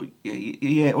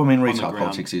 Yeah, I mean, retail ground.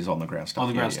 politics is on the ground stuff. On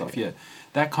the ground stuff, yeah.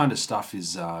 That kind of stuff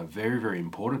is very, very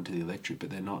important to the electorate, but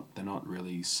they're not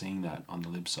really seeing that on the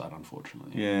Lib side,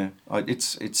 unfortunately. Yeah,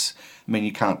 it's. I mean,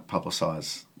 you can't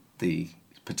publicise the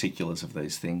particulars of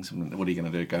these things. I mean, what are you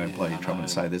going to do? Go and blow your trumpet and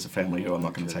say there's a family who I'm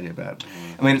not going to tell you about.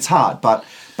 I mean, it's hard, but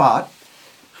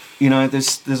you know,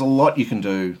 there's a lot you can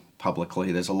do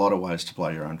publicly. There's a lot of ways to blow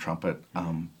your own trumpet.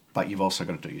 But you've also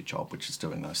got to do your job, which is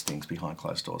doing those things behind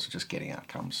closed doors, just getting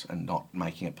outcomes and not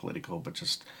making it political, but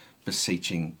just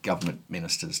beseeching government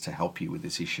ministers to help you with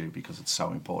this issue because it's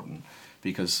so important.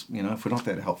 Because, you know, if we're not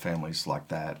there to help families like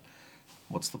that,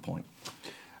 what's the point?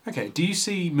 Okay, do you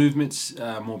see movements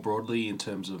more broadly in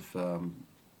terms of,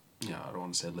 you know, I don't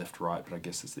want to say left, right, but I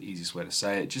guess that's the easiest way to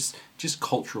say it, just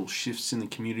cultural shifts in the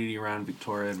community around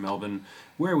Victoria and Melbourne?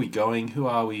 Where are we going? Who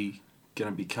are we going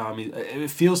to become?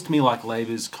 It feels to me like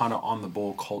Labor's kind of on the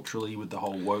ball culturally with the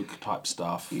whole woke type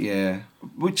stuff. Yeah,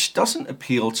 which doesn't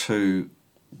appeal to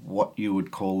what you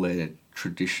would call their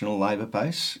traditional Labor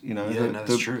base. You know,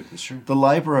 that's true. That's true. The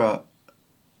Labourer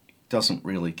doesn't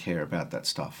really care about that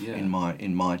stuff. In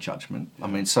my judgment. I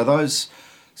mean, so those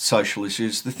social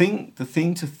issues. The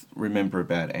thing to remember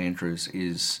about Andrews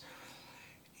is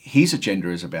his agenda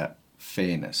is about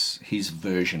fairness, his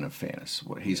version of fairness,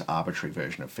 his arbitrary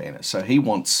version of fairness. So he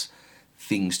wants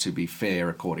things to be fair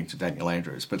according to Daniel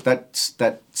Andrews, but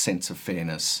that sense of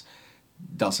fairness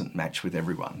doesn't match with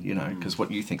everyone, you know, because what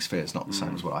you think's fair is not the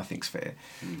same as what I think's fair.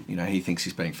 You know, he thinks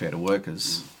he's being fair to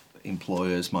workers.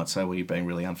 Employers might say, well, you're being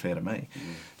really unfair to me.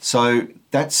 So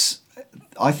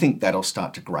I think that'll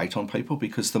start to grate on people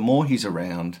because the more he's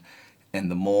around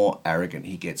and the more arrogant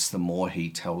he gets, the more he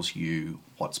tells you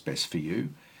what's best for you.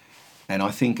 And I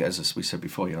think, as we said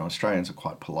before, you know, Australians are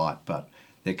quite polite, but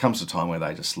there comes a time where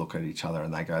they just look at each other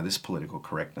and they go, this political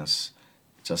correctness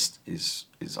just is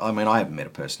I mean, I haven't met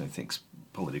a person who thinks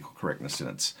political correctness in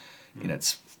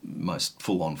its most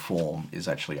full-on form is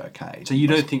actually okay. So you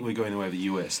don't think we're going the way of the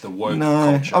US, the woke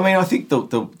no, culture? I mean, I think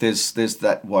there's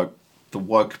that the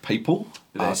woke people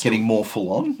are getting more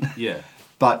full-on. Yeah.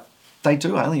 But they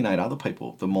do alienate other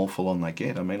people the more full-on they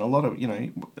get. I mean, a lot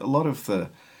of the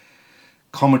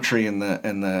commentary and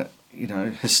the you know,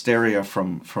 hysteria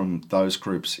from those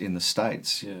groups in the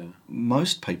States,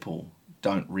 most people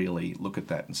don't really look at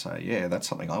that and say, yeah, that's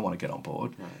something I want to get on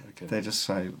board. Right, okay. They just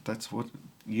say,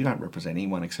 you don't represent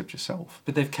anyone except yourself.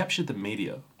 But they've captured the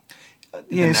media.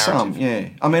 Yeah, some, yeah.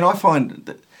 I mean, I find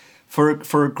that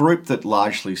for a group that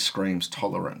largely screams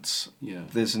tolerance,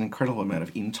 there's an incredible amount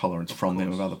of intolerance from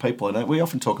them of other people. And we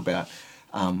often talk about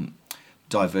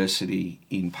diversity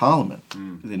in Parliament.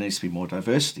 There needs to be more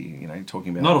diversity, you know, talking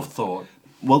about... Not of thought.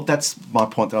 Well, that's my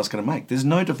point that I was going to make. There's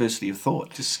no diversity of thought.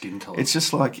 Just skin colour. It's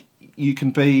just like you can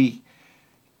be,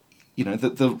 you know,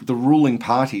 the ruling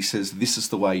party says this is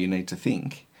the way you need to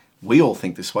think. We all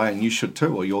think this way and you should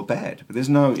too, or you're bad. But there's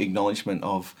no acknowledgement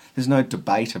there's no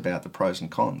debate about the pros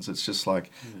and cons. It's just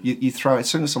like you throw, as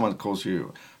soon as someone calls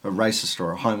you a racist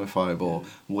or a homophobe or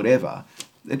whatever,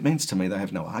 it means to me they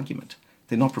have no argument.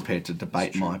 They're not prepared to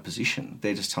debate my position.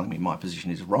 They're just telling me my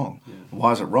position is wrong. Yeah.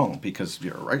 Why is it wrong? Because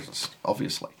you're a racist,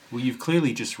 obviously. Well, you've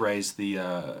clearly just raised the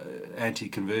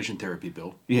anti-conversion therapy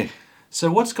bill. Yeah. So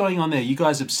what's going on there? You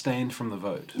guys abstained from the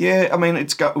vote. Yeah, I mean,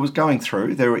 it was going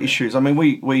through. There were issues. I mean,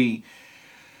 we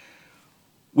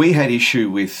had issue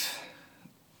with...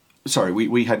 Sorry,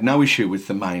 we had no issue with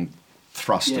the main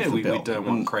thrust of the bill. We don't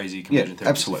want crazy conversion therapy.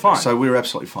 Absolutely. Fine. So we were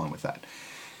absolutely fine with that.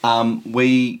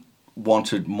 We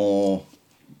wanted more...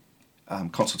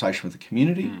 consultation with the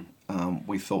community.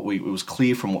 We thought it was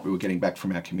clear from what we were getting back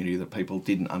from our community that people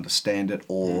didn't understand it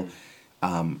or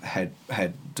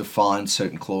had defined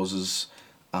certain clauses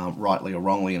rightly or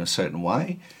wrongly in a certain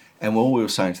way. And all we were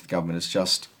saying to the government is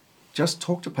just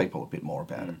talk to people a bit more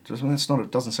about it.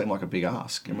 It doesn't seem like a big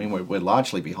ask. I mean, we're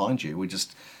largely behind you.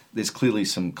 There's clearly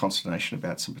some consternation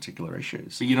about some particular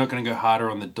issues. But you're not going to go harder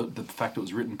on the fact it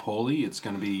was written poorly? It's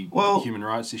going to be human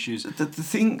rights issues? The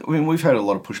thing, I mean, we've had a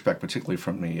lot of pushback, particularly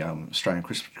from the Australian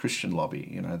Christian lobby.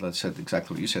 You know, they said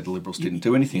exactly what you said. The Liberals didn't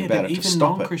do anything about it to stop it.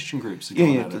 Even non-Christian groups are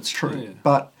going at it. That's true. Yeah.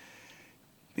 But,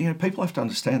 you know, people have to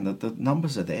understand that the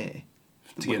numbers are there.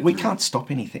 We can't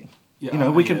stop anything. Yeah, you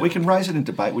know, we can raise it in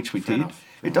debate, which we did.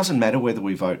 It doesn't matter whether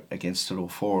we vote against it or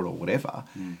for it or whatever.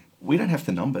 We don't have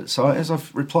the numbers. So as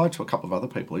I've replied to a couple of other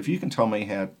people, if you can tell me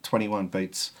how 21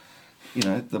 beats, you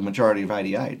know, the majority of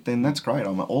 88, then that's great.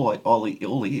 I'm all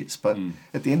ears. But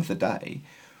at the end of the day,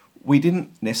 we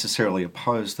didn't necessarily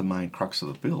oppose the main crux of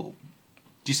the bill.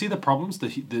 Do you see the problems,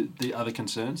 the other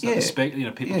concerns that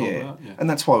people talk about? Yeah. And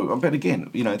that's why, but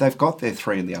again, you know, they've got their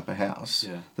three in the upper house,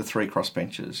 the three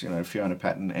crossbenchers, you know, Fiona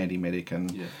Patten, Andy Meddick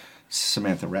and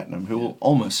Samantha Ratnam, who will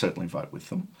almost certainly vote with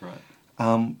them.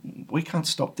 Right. We can't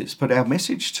stop this. But our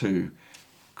message to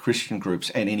Christian groups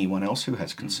and anyone else who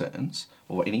has concerns,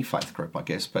 or any faith group, I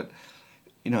guess, but,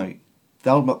 you know,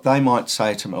 they might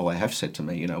say to me, or they have said to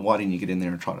me, you know, why didn't you get in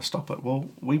there and try to stop it? Well,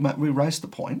 we raised the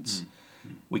points.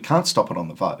 We can't stop it on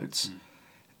the votes.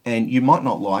 And you might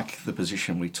not like the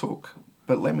position we took,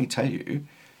 but let me tell you,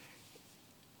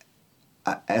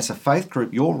 as a faith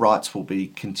group, your rights will be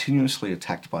continuously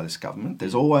attacked by this government.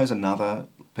 There's always another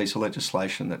piece of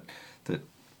legislation that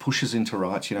pushes into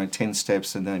rights, you know, 10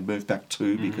 steps, and then they move back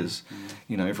 2 because,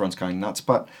 you know, everyone's going nuts.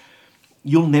 But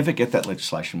you'll never get that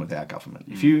legislation with our government.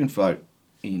 If you vote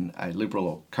in a Liberal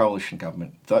or coalition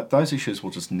government, those issues will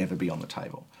just never be on the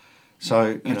table.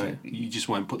 So, you know... You just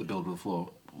won't put the bill to the floor.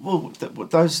 Well,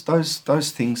 those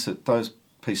things, those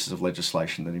pieces of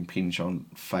legislation that impinge on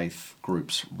faith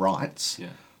groups' rights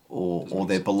or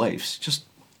their beliefs just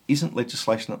isn't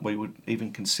legislation that we would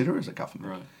even consider as a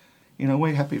government. Right. You know,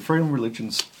 we're happy. Freedom of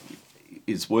religions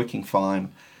is working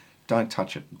fine. Don't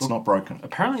touch it. It's not broken.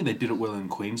 Apparently they did it well in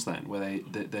Queensland, where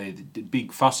they did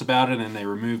big fuss about it and they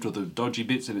removed all the dodgy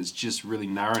bits, and it's just really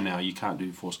narrow now. You can't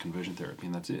do forced conversion therapy,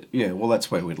 and that's it. Yeah, well,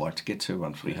 that's where we'd like to get to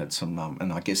once we had some...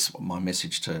 and I guess my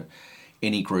message to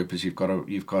any group is you've got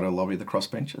to lobby the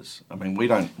crossbenchers. I mean, we're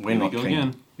not keen.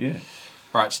 Again. Yeah.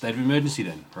 All right, state of emergency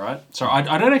then, right? So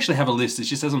I don't actually have a list. It's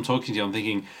just as I'm talking to you, I'm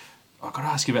thinking, I've got to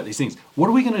ask you about these things. What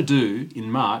are we going to do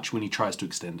in March when he tries to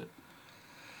extend it?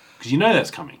 Because you know that's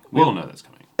coming. We all know that's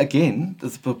coming. Again, the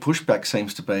pushback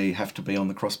seems to have to be on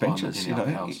the crossbenchers.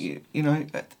 You know,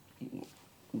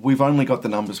 we've only got the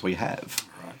numbers we have.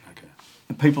 Right. Okay.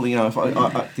 And people, you know,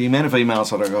 the amount of emails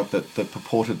that I got that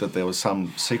purported that there was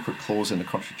some secret clause in the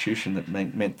Constitution that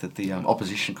meant that the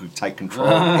opposition could take control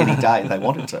any day they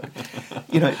wanted to.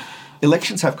 You know,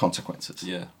 elections have consequences.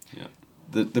 Yeah.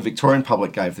 The Victorian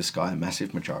public gave this guy a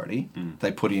massive majority.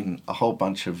 They put in a whole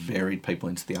bunch of varied people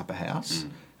into the upper house.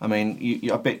 I mean,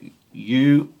 I bet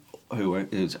you,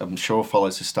 I'm sure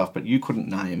follows this stuff, but you couldn't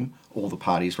name all the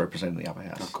parties represented in the upper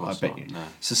house. Of course I bet not, you. No.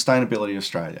 Sustainability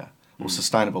Australia, or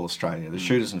Sustainable Australia, the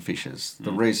Shooters and Fishers,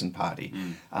 the Reason Party,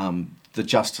 the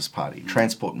Justice Party,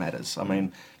 Transport Matters. I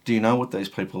mean, do you know what these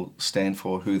people stand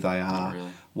for, who they are,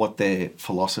 really. what their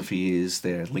philosophy is,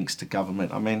 their links to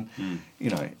government? I mean,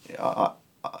 you know,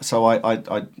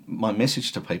 my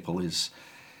message to people is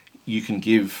you can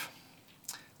give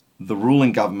the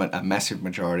ruling government a massive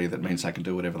majority that means they can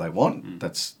do whatever they want.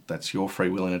 That's your free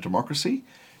will in a democracy.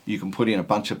 You can put in a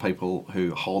bunch of people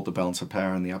who hold the balance of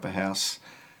power in the upper house,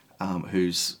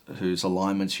 whose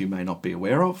alignments you may not be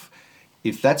aware of.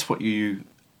 If that's what you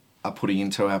are putting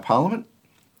into our parliament,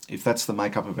 if that's the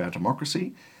makeup of our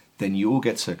democracy, then you will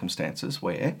get circumstances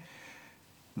where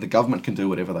the government can do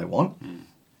whatever they want,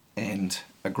 and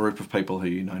a group of people who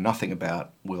you know nothing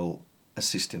about will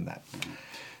assist in that.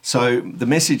 So the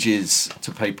message is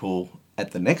to people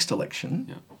at the next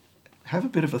election, have a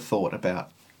bit of a thought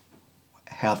about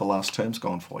how the last term's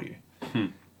gone for you.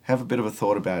 Have a bit of a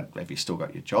thought about, have you still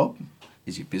got your job?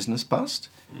 Is your business bust?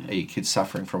 Are your kids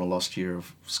suffering from a lost year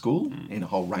of school in a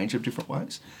whole range of different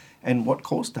ways? And what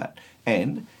caused that?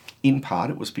 And in part,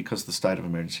 it was because the state of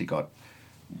emergency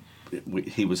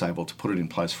he was able to put it in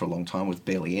place for a long time with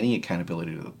barely any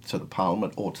accountability to the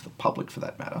parliament or to the public for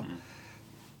that matter.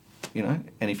 You know,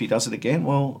 and if he does it again,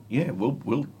 well, yeah,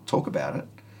 we'll talk about it.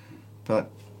 But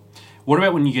what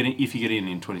about if you get in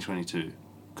 2022?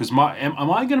 Because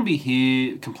am I going to be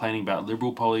here complaining about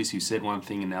Liberal police who said one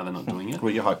thing and now they're not doing it?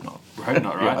 Well, you hope not. Hope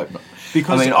not, right? You hope not.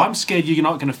 Because I'm scared you're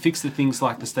not going to fix the things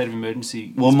like the state of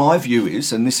emergency. Well, my view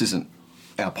is, and this isn't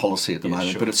our policy at the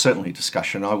moment, but it's certainly a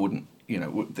discussion. I wouldn't, you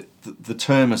know, the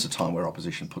term is a time where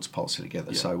opposition puts policy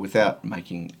together. So without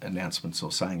making announcements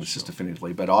or saying this just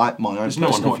definitively, but my own There's personal no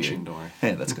one view, watching, don't worry.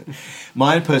 Yeah, that's good.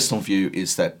 My own personal view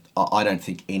is that I don't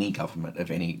think any government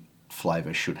of any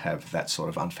flavour should have that sort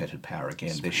of unfettered power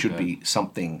again. There should be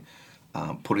something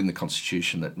put in the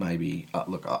Constitution that maybe,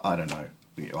 look, I don't know,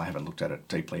 I haven't looked at it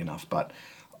deeply enough, but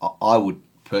I would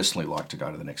personally like to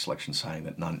go to the next election saying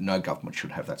that no government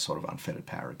should have that sort of unfettered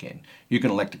power again. You can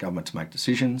elect a government to make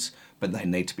decisions, but they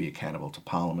need to be accountable to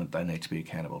Parliament, they need to be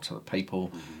accountable to the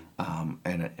people,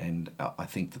 and I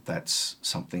think that that's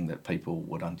something that people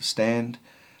would understand.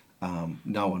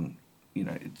 No one, you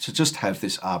know, to just have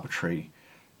this arbitrary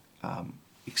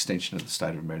extension of the state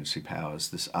of emergency powers,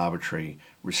 this arbitrary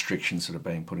restrictions that are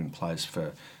being put in place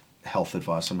for health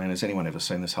advice. I mean, has anyone ever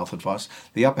seen this health advice?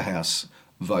 The upper house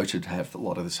voted to have a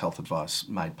lot of this health advice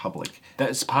made public.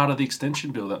 That's part of the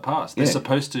extension bill that passed. They're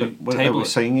supposed to table it. Are we it.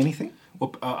 seeing anything?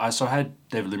 Well, I had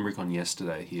David Limerick on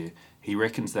yesterday here. He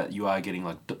reckons that you are getting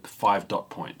like 5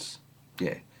 dot points.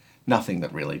 Yeah. nothing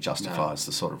that really justifies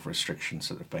the sort of restrictions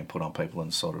that have been put on people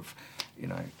and sort of,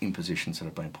 impositions that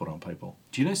have been put on people.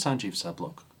 Do you know Sanjeev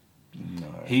Sablock? No.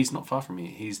 He's not far from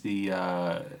here. He's the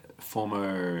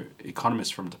former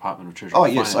economist from Department of Treasury. Oh,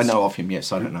 yes, I know of him.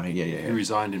 Yes, I don't know. Yeah. Who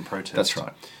resigned in protest. That's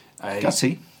right.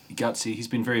 Gutsy. He's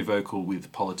been very vocal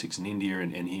with politics in India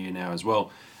and here now as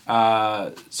well.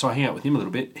 So I hang out with him a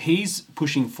little bit. He's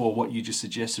pushing for what you just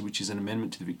suggested, which is an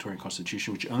amendment to the Victorian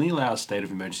Constitution, which only allows state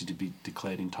of emergency to be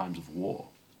declared in times of war.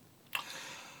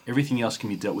 Everything else can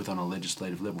be dealt with on a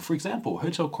legislative level. For example,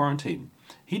 hotel quarantine.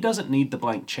 He doesn't need the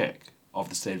blank check of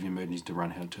the state of emergency to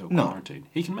run hotel quarantine.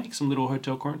 He can make some little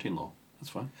hotel quarantine law. That's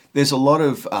fine. There's a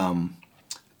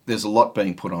lot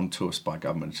being put onto us by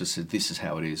government. It just said this is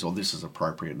how it is, or this is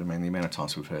appropriate. I mean, the amount of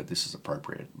times we've heard this is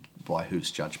appropriate, by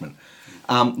whose judgment?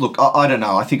 Look, I don't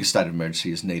know. I think a state of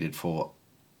emergency is needed for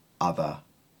other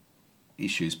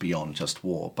issues beyond just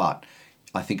war, but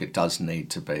I think it does need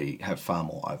to have far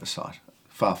more oversight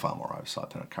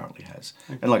than it currently has.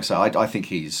 Okay. And like I say, I think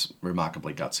he's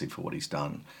remarkably gutsy for what he's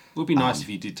done. It would be nice if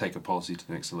he did take a policy to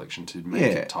the next election to make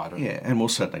it tighter. Yeah, and we'll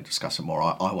certainly discuss it more.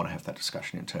 I want to have that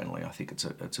discussion internally. I think it's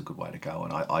a good way to go.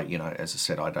 And I as I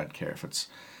said, I don't care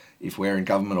if we're in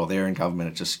government or they're in government.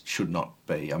 It just should not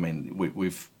be. I mean,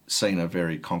 we've seen a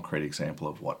very concrete example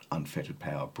of what unfettered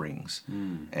power brings,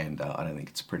 and I don't think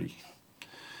it's pretty.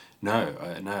 No.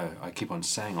 I keep on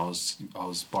saying I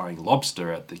was buying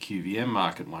lobster at the QVM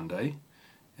market one day,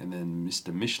 and then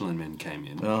Mr. Michelin Men came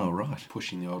in. Oh, right.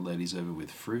 Pushing the old ladies over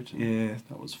with fruit. And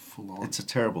that was full on. It's a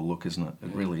terrible look, isn't it?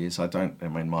 It really is.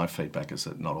 My feedback is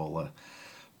that not all the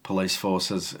police force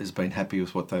has been happy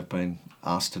with what they've been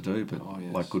asked to do, but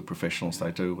like good professionals,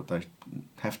 they do what they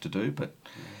have to do. But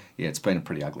it's been a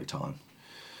pretty ugly time.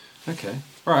 Okay.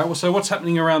 All right. Well, so what's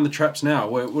happening around the traps now?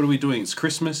 What are we doing? It's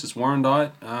Christmas. It's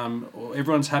Warrandyte.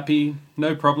 Everyone's happy.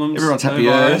 No problems. Everyone's happy.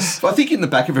 Well, I think in the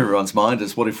back of everyone's mind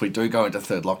is, what if we do go into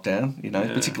third lockdown?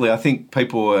 Particularly, I think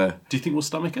people were. Do you think we'll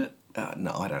stomach it?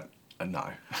 No, I don't.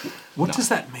 No. What does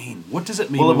that mean? What does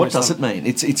it mean? Well, what does it mean?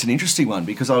 It's an interesting one,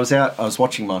 because I was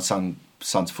watching my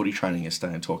son's footy training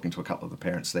yesterday and talking to a couple of the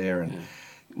parents there, and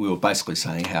we were basically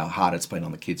saying how hard it's been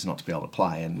on the kids not to be able to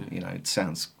play, and it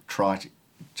sounds trite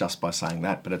just by saying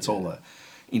that, but it's all the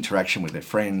interaction with their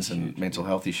friends and mental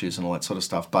health issues and all that sort of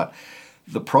stuff. But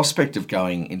the prospect of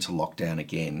going into lockdown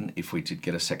again, if we did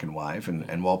get a second wave,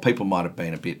 and while people might have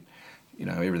been a bit,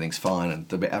 everything's fine, and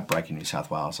the outbreak in New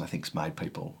South Wales, I think, has made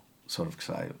people sort of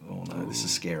say, oh no, this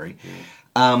is scary.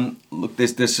 Look,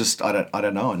 there's just, I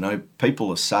don't know. I know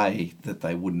people say that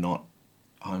they would not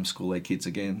homeschool their kids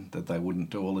again, that they wouldn't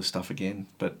do all this stuff again,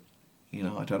 but,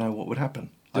 I don't know what would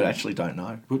happen. I actually don't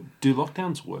know. But do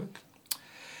lockdowns work?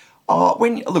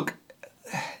 Look,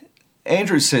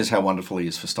 Andrew says how wonderful he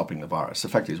is for stopping the virus. The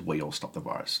fact is, we all stop the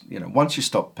virus. Once you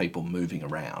stop people moving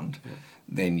around,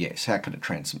 then yes, how can it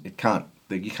transmit? You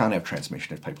can't have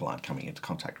transmission if people aren't coming into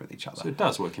contact with each other. So it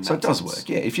does work in that sense. So it does work,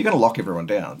 yeah. If you're going to lock everyone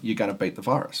down, you're going to beat the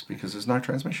virus because there's no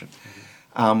transmission.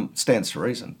 Stands to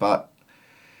reason, but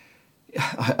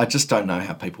I just don't know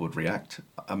how people would react.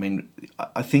 I mean,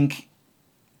 I think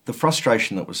the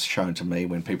frustration that was shown to me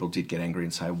when people did get angry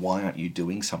and say, why aren't you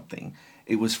doing something?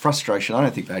 It was frustration. I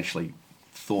don't think they actually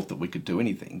thought that we could do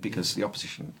anything because the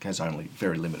opposition has only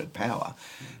very limited power.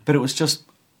 But it was just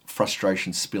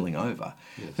frustration spilling over.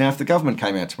 Yes. Now, if the government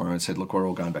came out tomorrow and said, look, we're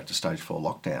all going back to stage 4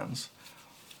 lockdowns,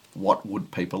 what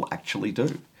would people actually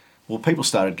do? Well, people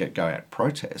started to go out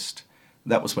protest.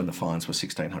 That was when the fines were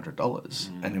 $1,600.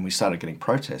 And then we started getting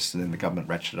protests, and then the government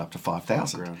ratcheted up to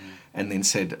 $5,000 and then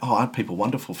said, oh, aren't people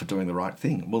wonderful for doing the right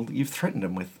thing? Well, you've threatened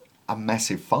them with a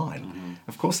massive fine.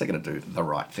 Of course they're going to do the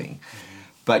right thing.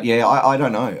 But yeah, I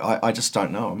don't know. I just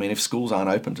don't know. I mean, if schools aren't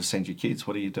open to send your kids,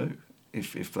 what do you do?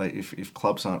 If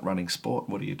clubs aren't running sport,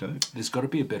 what do you do? There's got to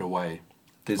be a better way.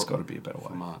 There's got to be a better way.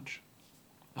 For March.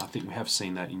 I think we have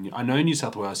seen that. I know New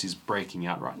South Wales is breaking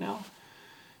out right now.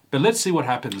 But let's see what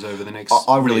happens over the next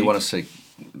I really want to see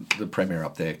the Premier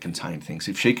up there contain things.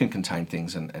 If she can contain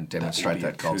things and demonstrate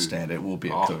that gold standard, it will be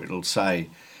a coup. It'll say...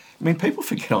 I mean, people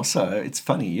forget also, it's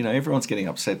funny, everyone's getting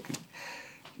upset.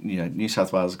 New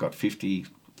South Wales got 50...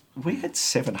 We had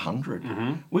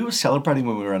 700. We were celebrating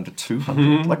when we were under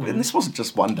 200. And this wasn't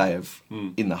just one day of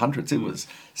in the hundreds. It was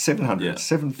 700,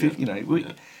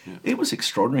 750. It was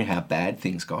extraordinary how bad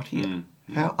things got here.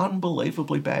 How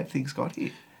unbelievably bad things got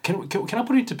here. Can I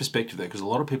put it into perspective there? Because a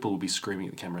lot of people will be screaming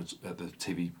at the cameras at the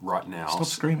TV right now. Stop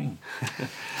screaming.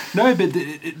 No, but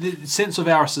the sense of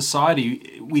our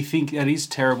society, we think that it is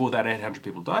terrible that 800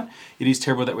 people died. It is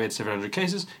terrible that we had 700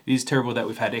 cases. It is terrible that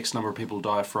we've had X number of people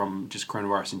die from just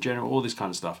coronavirus in general, all this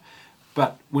kind of stuff.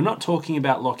 But we're not talking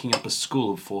about locking up a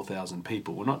school of 4,000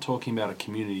 people. We're not talking about a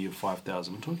community of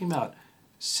 5,000. We're talking about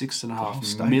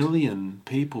 6.5 million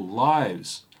people,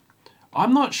 lives.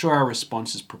 I'm not sure our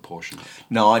response is proportionate.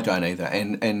 No, I don't either.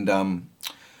 And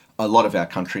a lot of our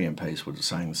country MPs were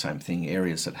saying the same thing.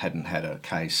 Areas that hadn't had a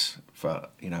case for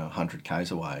 100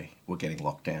 k's away were getting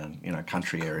locked down.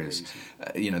 Country areas.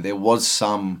 There was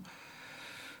some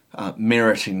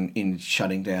merit in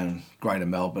shutting down Greater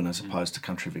Melbourne as opposed to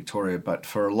country Victoria, but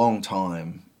for a long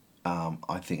time,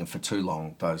 I think, and for too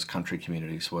long, those country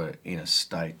communities were in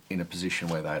a position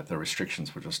where the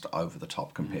restrictions were just over the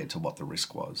top compared to what the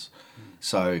risk was.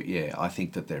 So yeah, I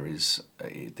think that there is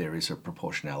a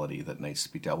proportionality that needs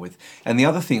to be dealt with. And the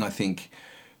other thing, I think,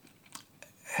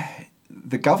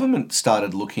 the government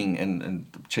started looking, and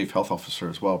the Chief Health Officer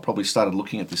as well, probably started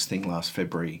looking at this thing last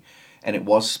February, and it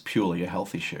was purely a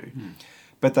health issue.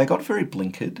 But they got very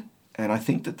blinkered, and I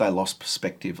think that they lost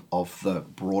perspective of the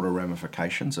broader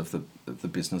ramifications of the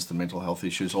business, the mental health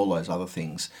issues, all those other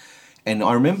things. And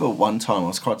I remember one time I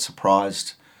was quite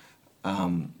surprised.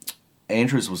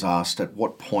 Andrews was asked, at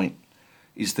what point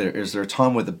is there a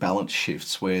time where the balance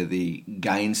shifts, where the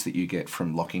gains that you get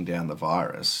from locking down the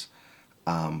virus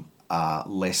are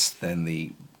less than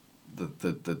the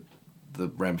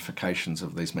ramifications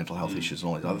of these mental health issues and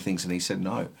all these other things? And he said,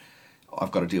 no,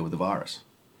 I've got to deal with the virus.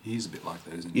 He's a bit like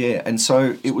that, isn't he? Yeah, and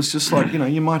so it was just like,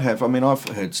 you might have, I've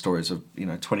heard stories of,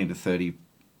 20 to 30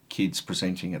 kids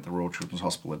presenting at the Royal Children's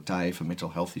Hospital a day for mental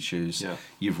health issues. Yeah.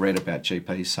 You've read about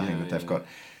GPs saying that they've got...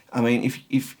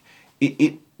 if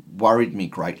it worried me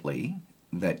greatly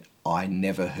that I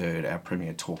never heard our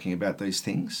Premier talking about these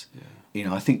things.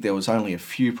 Yeah. I think there was only a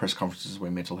few press conferences where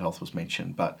mental health was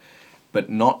mentioned, but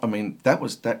not,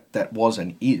 that was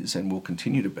and is and will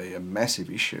continue to be a massive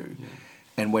issue. Yeah.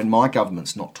 And when my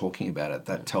government's not talking about it,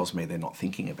 that tells me they're not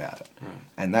thinking about it. Right.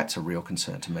 And that's a real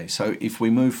concern to me. So if we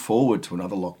move forward to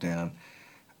another lockdown,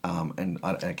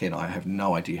 I have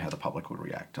no idea how the public would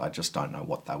react. I just don't know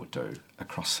what they would do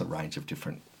across a range of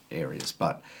different areas.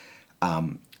 But,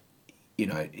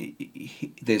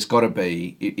 there's got to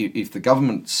be, if the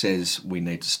government says we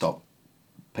need to stop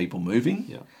people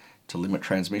moving to limit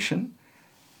transmission,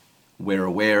 we're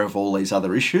aware of all these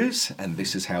other issues and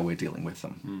this is how we're dealing with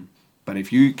them. But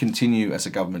if you continue as a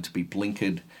government to be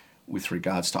blinkered with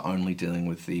regards to only dealing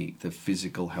with the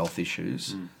physical health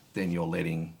issues, then you're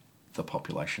letting the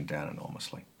population down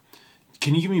enormously.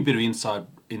 Can you give me a bit of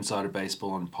insider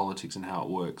baseball on politics and how it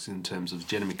works in terms of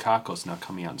Jenna Mikakos now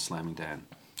coming out and slamming Dan?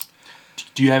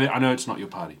 Do you have it? I know it's not your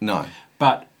party. No.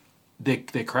 But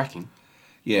they're cracking.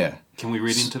 Yeah. Can we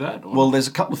read into that? Or? Well, there's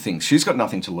a couple of things. She's got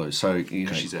nothing to lose. So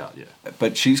she's out, yeah.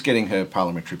 But she's getting her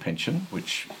parliamentary pension,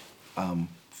 which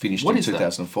finished in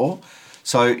 2004. That?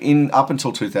 So up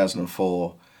until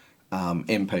 2004,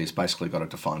 MPs basically got a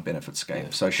defined benefit scheme. Yeah.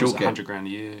 So she'll get $100,000 a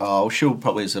year. Oh, she'll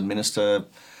probably, as a minister,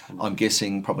 I'm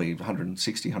guessing probably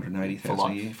 160,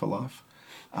 180,000 a year for life.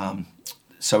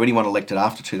 So anyone elected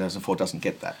after 2004 doesn't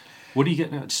get that. What do you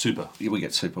get now? It's super. Yeah, we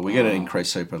get super. We get an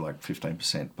increased super like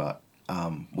 15%, but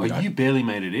you barely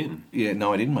made it in. Yeah,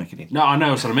 no, I didn't make it in. No, I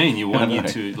know what I mean. You're 1 year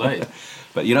too late.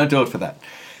 But you don't do it for that.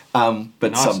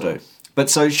 But some do. But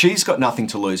so she's got nothing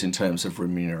to lose in terms of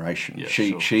remuneration. Yeah,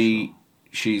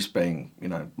 she's being,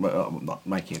 not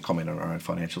making a comment on her own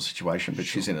financial situation, but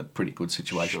she's in a pretty good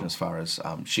situation as far as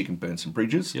she can burn some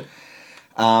bridges. Yep.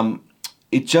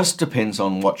 It just depends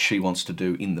on what she wants to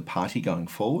do in the party going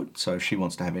forward. So if she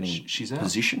wants to have any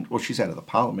position, well, she's out of the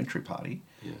parliamentary party,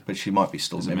 but she might be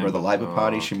still a member of the Labor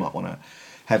Party. Okay. She might want to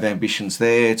have ambitions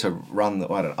there to run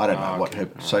the... I don't know what her...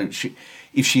 Right. So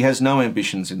if she has no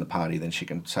ambitions in the party, then she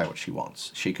can say what she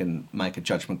wants. She can make a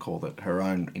judgment call that her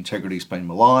own integrity's been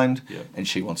maligned, and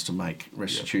she wants to make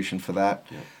restitution for that.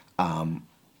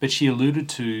 But she alluded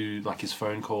to his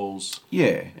phone calls.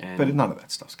 Yeah, but none of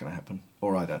that stuff's going to happen.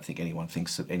 Or I don't think anyone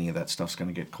thinks that any of that stuff's going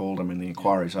to get called. I mean, the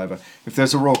inquiry's over. If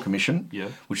there's a Royal Commission,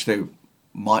 which there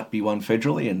might be one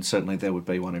federally, and certainly there would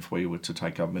be one if we were to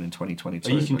take government in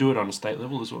 2022. Oh, you can do it on a state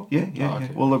level as well? Yeah. Okay.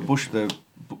 Well,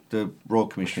 the Royal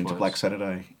Commission into Black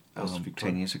Saturday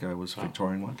 10 years ago was a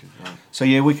Victorian one. Okay, right. So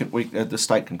yeah, the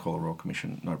state can call a Royal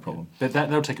Commission, no problem. But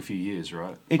that'll take a few years,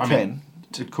 right? It can.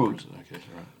 It could. Okay,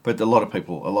 right. But a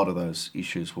lot of those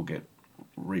issues will get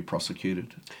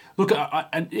re-prosecuted. Look,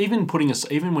 and even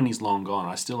when he's long gone,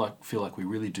 I still feel like we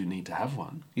really do need to have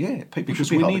one. Yeah, people because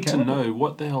should be we need to know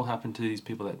what the hell happened to these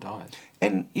people that died.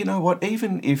 And you know what?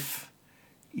 Even if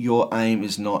your aim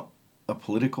is not a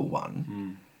political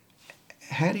one,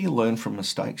 how do you learn from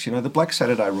mistakes? The Black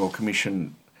Saturday Royal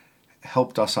Commission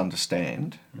helped us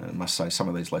understand. I must say, some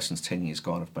of these lessons 10 years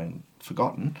gone have been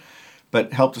forgotten,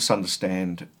 but helped us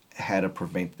understand how to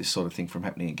prevent this sort of thing from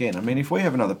happening again. I mean, if we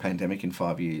have another pandemic in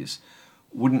 5 years,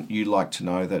 wouldn't you like to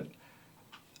know that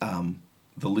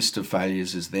the list of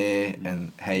failures is there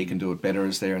and how you can do it better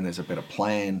is there and there's a better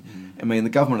plan? I mean, the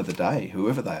government of the day,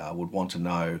 whoever they are, would want to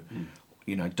know,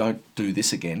 you know, don't do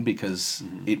this again because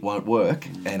it won't work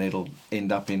and it'll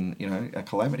end up in, you know, a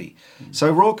calamity.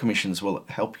 So Royal Commissions will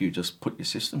help you just put your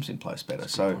systems in place better.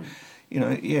 So, you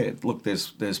know, yeah, look,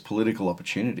 there's political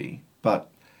opportunity, but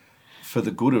for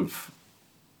the good of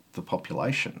the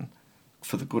population,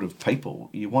 for the good of people,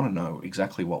 you want to know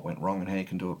exactly what went wrong and how you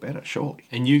can do it better, surely.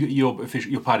 And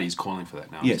your party is calling for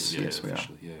that now. Yes, yes, we are.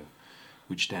 Yeah,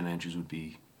 which Dan Andrews would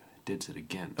be dead set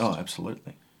against. Oh,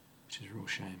 absolutely. Which is a real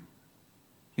shame.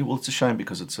 Yeah, well, it's a shame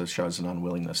because it shows an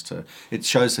unwillingness to... It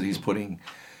shows that he's putting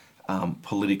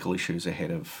political issues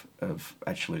ahead of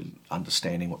actually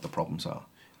understanding what the problems are.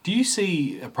 Do you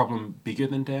see a problem bigger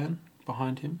than Dan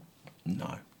behind him?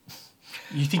 No.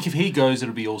 You think if he goes,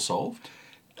 it'll be all solved?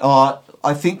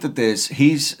 I think that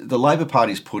the Labor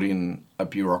Party's put in a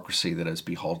bureaucracy that is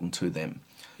beholden to them.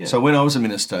 Yeah. So when I was a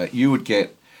minister, you would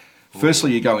get...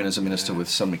 Firstly, you go in as a minister with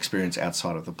some experience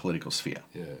outside of the political sphere.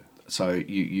 Yeah. So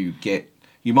you get...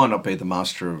 You might not be the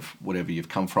master of whatever you've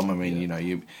come from. I mean, you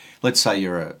know, let's say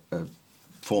you're a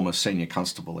former senior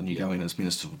constable and you go in as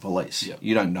Minister for Police. Yeah.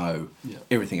 You don't know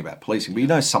everything about policing, but you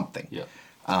know something. Yeah.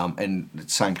 And the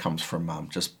same comes from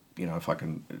just, you know,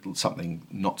 something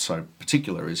not so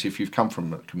particular is if you've come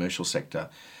from a commercial sector,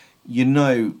 you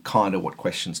know kind of what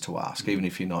questions to ask, even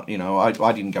if you're not, you know,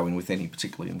 I didn't go in with any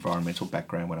particularly environmental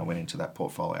background when I went into that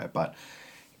portfolio, but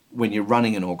when you're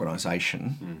running an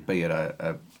organisation, be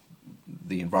it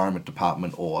the Environment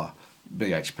Department or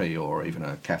BHP or even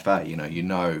a cafe, you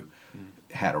know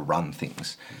how to run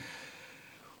things.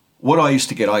 What I used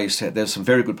to get, there's some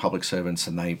very good public servants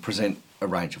and they present a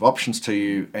range of options to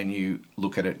you and you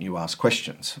look at it and you ask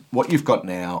questions. What you've got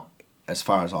now, as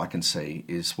far as I can see,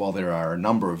 is while there are a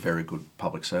number of very good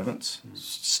public servants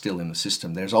still in the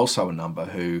system, there's also a number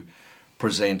who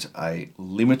present a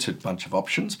limited bunch of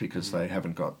options because they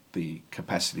haven't got the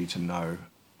capacity to know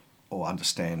or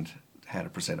understand how to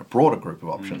present a broader group of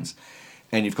options.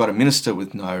 And you've got a minister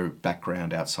with no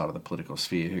background outside of the political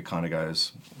sphere who kind of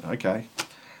goes, okay.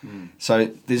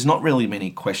 So there's not really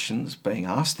many questions being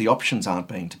asked. The options aren't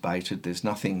being debated. There's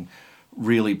nothing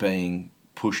really being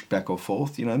pushed back or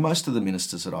forth. You know, most of the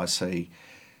ministers that I see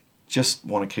just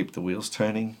want to keep the wheels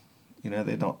turning. You know,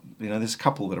 they're not, you know, there's a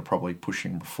couple that are probably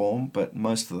pushing reform, but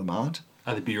most of them aren't.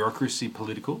 Are the bureaucracy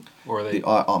political? Or are they...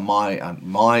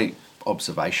 My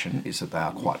observation is that they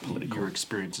are quite political. Your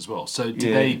experience as well. So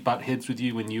did they butt heads with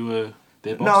you when you were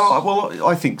their boss? No, well,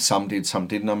 I think some did, some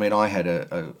didn't. I mean, I had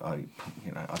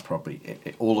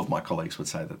all of my colleagues would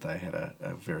say that they had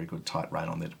a very good tight rein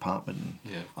on their department.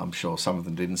 And I'm sure some of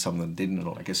them did and some of them didn't.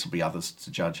 And I guess it'll be others to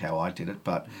judge how I did it.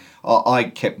 But I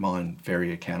kept mine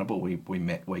very accountable. We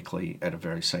met weekly at a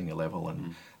very senior level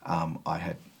and I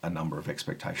had a number of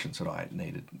expectations that I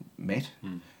needed met.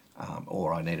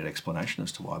 Or I needed explanation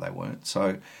as to why they weren't.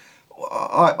 So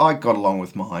I got along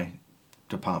with my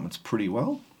departments pretty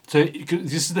well. So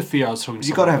this is the fear I was talking about.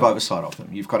 You've got to have oversight of them.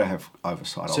 You've got to have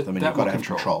oversight of them and you've got to have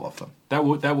control of them.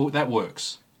 That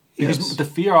works. Because the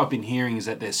fear I've been hearing is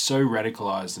that they're so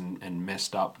radicalised and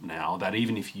messed up now that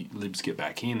even if Libs get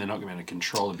back in, they're not going to be able to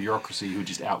control the bureaucracy who would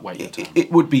just outweigh your term.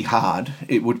 It would be hard.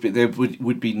 It would be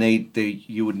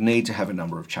you would need to have a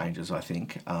number of changes, I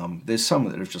think. There's some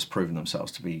that have just proven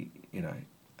themselves to be, you know,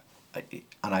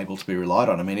 unable to be relied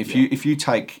on. I mean, if you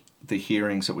take the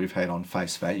hearings that we've had on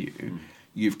face value,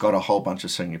 you've got a whole bunch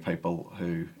of senior people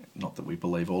who, not that we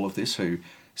believe all of this, who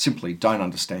simply don't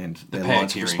understand their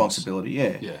lines of responsibility.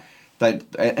 They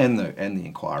and the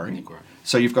inquiry.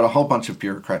 So you've got a whole bunch of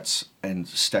bureaucrats and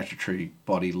statutory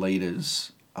body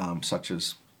leaders, such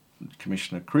as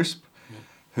Commissioner Crisp,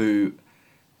 who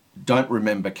don't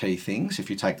remember key things if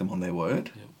you take them on their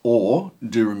word, or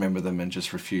do remember them and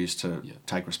just refuse to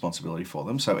take responsibility for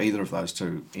them. So either of those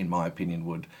two, in my opinion,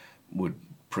 would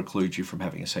preclude you from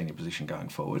having a senior position going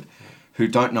forward, who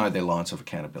don't know their lines of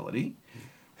accountability,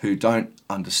 who don't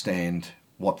understand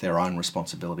what their own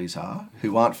responsibilities are,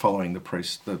 who aren't following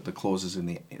the clauses in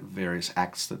the various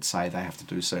acts that say they have to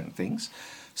do certain things.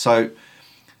 So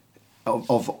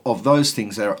of those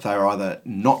things, they're either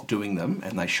not doing them,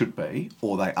 and they should be,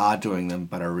 or they are doing them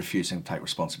but are refusing to take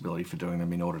responsibility for doing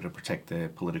them in order to protect their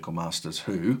political masters,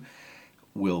 who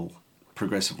will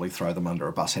progressively throw them under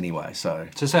a bus anyway. So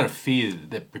it's out of fear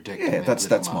that they're protecting their that's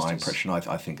masters. My impression.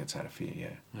 I think it's out of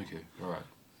fear, Okay, all right.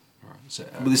 So,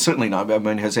 but there's certainly no... I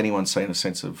mean, has anyone seen a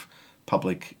sense of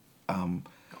public...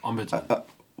 Ombudsman.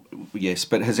 Yes,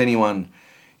 but has anyone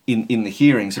in the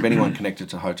hearings of anyone connected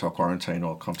to hotel quarantine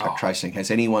or contact tracing,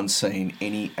 has anyone seen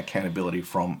any accountability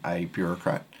from a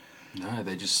bureaucrat? No,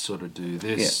 they just sort of do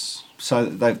this. Yeah. So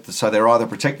they're either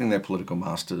protecting their political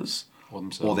masters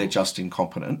or they're just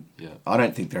incompetent. Yeah. I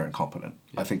don't think they're incompetent.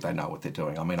 I think they know what they're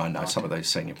doing. I mean, I know some of these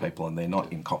senior people and they're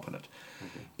not incompetent.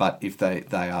 Okay. But if they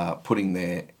are putting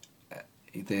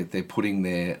they're putting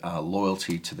their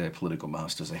loyalty to their political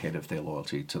masters ahead of their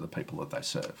loyalty to the people that they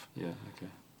serve. Yeah, okay.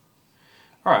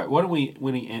 All right, why don't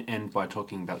we end by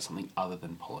talking about something other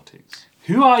than politics?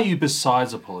 Who are you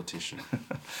besides a politician?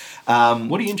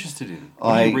 What are you interested in?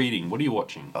 What are you reading? What are you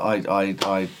watching?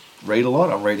 I read a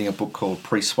lot. I'm reading a book called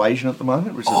Persuasion at the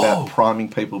moment, which is about priming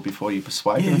people before you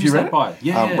persuade them. Have you read it? By?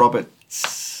 Yeah, Robert.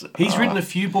 He's written a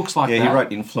few books like that. Yeah, he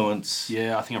wrote Influence.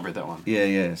 Yeah, I think I've read that one.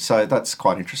 Yeah. So that's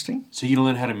quite interesting. So you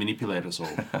learn how to manipulate us all.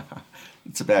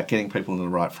 It's about getting people in the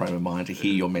right frame of mind to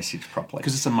hear your message properly.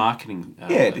 Because it's a marketing yeah,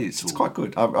 it is. tool. It's quite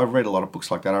good. I've read a lot of books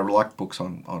like that. I like books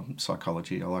on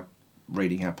psychology. I like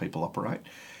reading how people operate.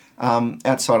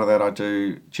 Outside of that, I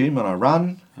do gym and I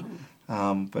run.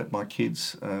 But my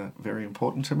kids are very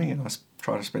important to me, and I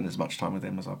try to spend as much time with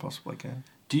them as I possibly can.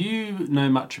 Do you know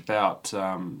much about...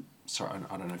 sorry,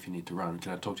 I don't know if you need to run.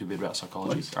 Can I talk to you a bit about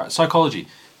psychology? Please. All right, psychology,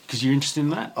 because you're interested in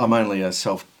that? I'm only a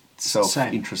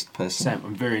self-interest person. Sam,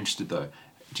 I'm very interested though.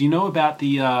 Do you know about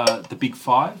the Big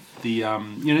Five?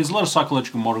 There's a lot of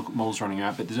psychological models running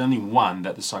out, but there's only one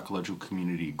that the psychological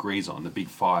community agrees on: the Big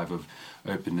Five of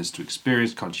openness to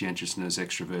experience, conscientiousness,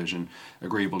 extroversion,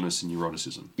 agreeableness, and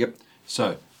neuroticism. Yep.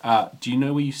 So, do you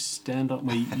know where you stand up,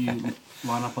 where you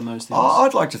line up on those things?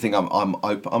 I'd like to think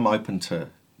I'm open to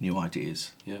new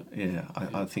ideas. Yeah.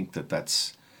 I think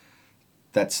that's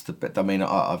the bit. I mean,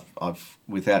 I've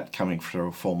without coming through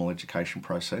a formal education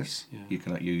process,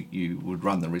 you would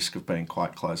run the risk of being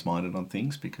quite close-minded on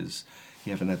things because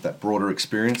you haven't had that broader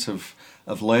experience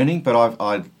of learning. But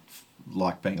I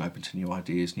like being open to new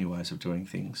ideas, new ways of doing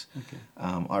things. Okay.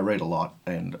 I read a lot,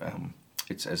 and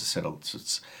it's, as I said,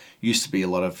 it's used to be a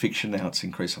lot of fiction. Now it's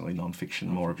increasingly non-fiction,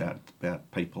 more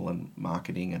about people and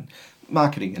marketing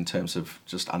in terms of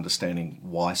just understanding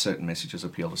why certain messages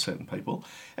appeal to certain people,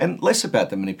 and less about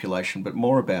the manipulation, but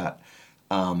more about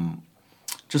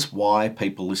just why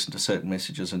people listen to certain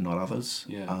messages and not others.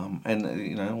 Yeah.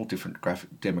 All different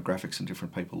demographics and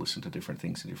different people listen to different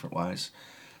things in different ways.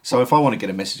 So if I want to get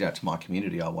a message out to my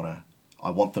community, I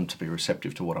want them to be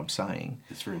receptive to what I'm saying.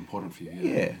 It's very important for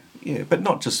you. Yeah, but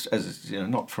not just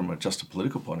not from just a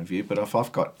political point of view, but if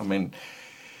I've got,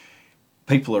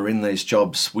 people are in these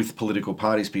jobs with political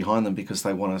parties behind them because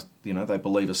they want to, they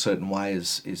believe a certain way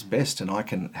is best, and I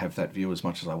can have that view as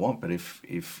much as I want. But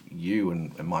if you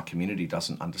and my community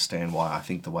doesn't understand why I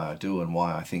think the way I do and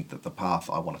why I think that the path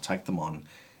I want to take them on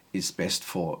is best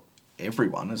for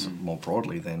everyone, as more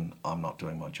broadly, then I'm not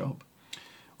doing my job.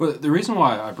 Well, the reason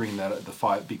why I bring that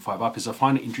Big Five up is I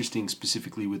find it interesting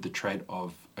specifically with the trait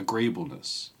of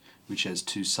agreeableness, which has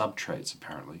two sub-traits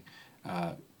apparently,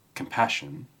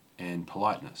 compassion and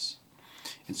politeness.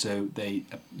 And so the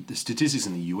statistics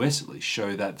in the US at least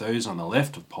show that those on the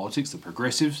left of politics, the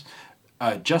progressives,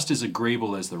 are just as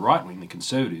agreeable as the right wing, the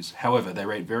conservatives. However, they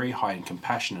rate very high in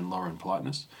compassion and lower in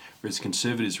politeness, whereas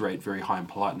conservatives rate very high in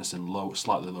politeness and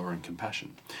slightly lower in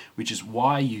compassion, which is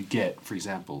why you get, for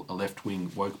example, a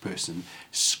left-wing woke person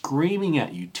screaming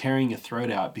at you, tearing your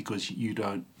throat out because you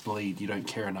don't bleed, you don't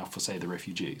care enough for, say, the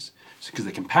refugees. Because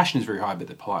the compassion is very high, but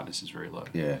the politeness is very low.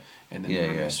 Yeah. And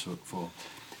then for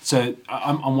So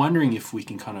I'm wondering if we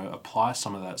can kind of apply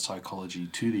some of that psychology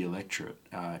to the electorate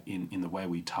in the way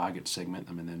we target, segment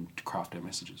them, and then craft our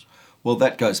messages. Well,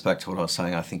 that goes back to what I was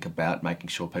saying, I think, about making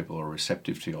sure people are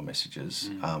receptive to your messages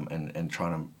and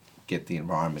trying to get the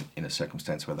environment in a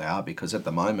circumstance where they are. Because at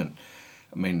the moment,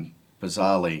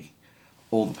 bizarrely,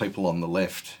 all the people on the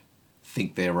left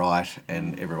think they're right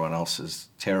and everyone else is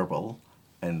terrible.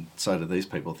 And so do these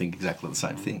people think exactly the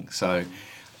same thing. So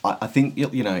I think,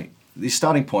 the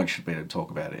starting point should be to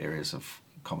talk about areas of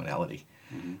commonality.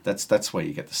 Mm-hmm. That's where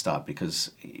you get the start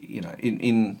because,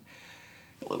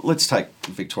 let's take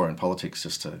Victorian politics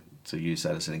just to use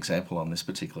that as an example on this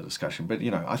particular discussion. But,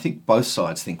 I think both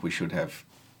sides think we should have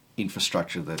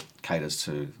infrastructure that caters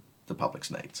to the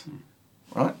public's needs,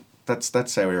 right?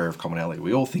 That's our area of commonality.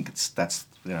 We all think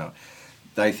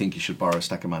they think you should borrow a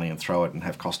stack of money and throw it and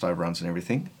have cost overruns and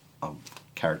everything. I'm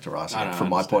characterising it from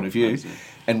my point of view,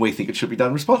 and we think it should be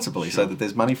done responsibly so that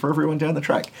there's money for everyone down the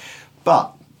track.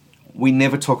 But we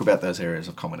never talk about those areas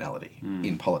of commonality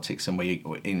in politics, and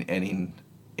in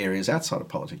areas outside of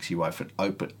politics, you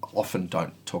often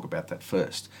don't talk about that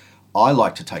first. I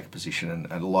like to take a position,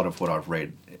 and a lot of what I've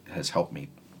read has helped me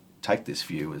take this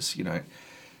view, is,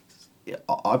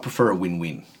 I prefer a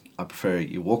win-win. I prefer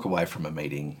you walk away from a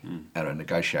meeting at a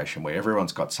negotiation where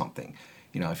everyone's got something.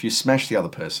 If you smash the other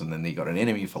person, then you've got an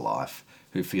enemy for life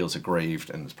who feels aggrieved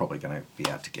and is probably going to be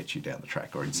out to get you down the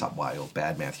track or in some way or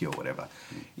badmouth you or whatever.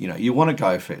 You want to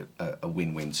go for a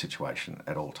win-win situation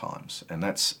at all times. And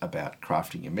that's about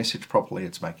crafting your message properly.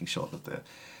 It's making sure that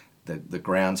the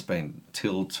ground's been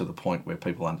tilled to the point where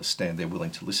people understand they're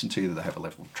willing to listen to you, that they have a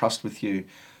level of trust with you,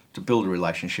 to build a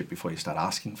relationship before you start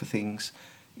asking for things.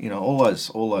 All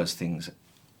those things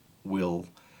will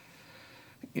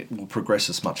progress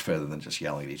us much further than just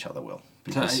yelling at each other will.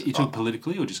 So you took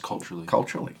politically or just culturally?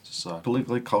 Culturally. So.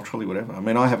 Politically, culturally, whatever. I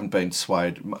mean, I haven't been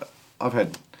swayed. I've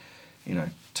had,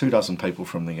 24 people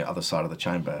from the other side of the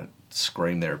chamber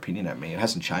scream their opinion at me. It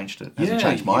hasn't changed it. It hasn't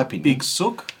changed my opinion. Big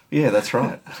sook. Yeah, that's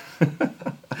right.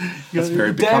 That's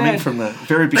very becoming from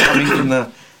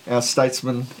our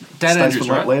statesman, Dan Andrews,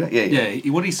 right? leader.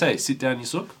 Yeah. What did he say? Sit down, you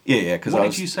sook. Yeah. What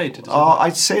did you say to? I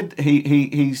said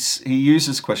he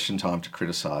uses question time to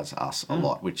criticise us a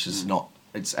lot, which is not.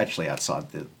 It's actually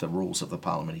outside the rules of the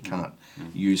parliament. He can't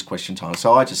use question time.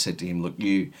 So I just said to him, look,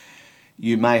 you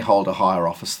may hold a higher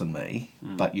office than me,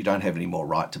 but you don't have any more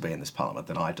right to be in this parliament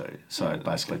than I do. So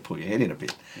basically, pull your head in a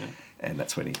bit. Yeah. And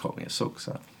that's when he called me a sook.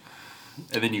 So.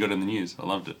 And then you got in the news. I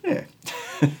loved it. Yeah.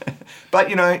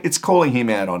 But, it's calling him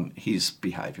out on his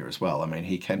behaviour as well. I mean,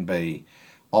 he can be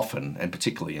often, and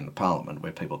particularly in the parliament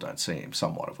where people don't see him,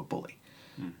 somewhat of a bully.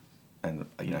 And,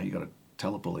 you've got to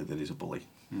tell a bully that he's a bully.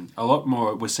 A lot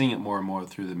more. We're seeing it more and more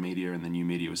through the media and the new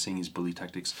media. We're seeing his bully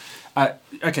tactics.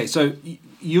 Okay, so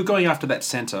you're going after that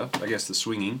centre, I guess, the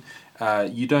swinging.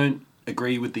 You don't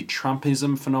agree with the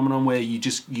Trumpism phenomenon where you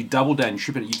double down, you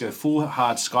strip it, you go full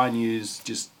hard Sky News,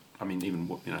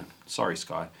 sorry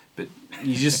Sky, but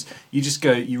you just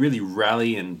go, you really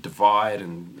rally and divide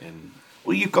and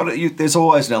well, you've got to, there's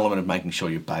always an element of making sure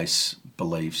your base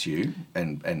believes you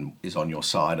and is on your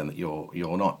side, and that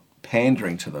you're not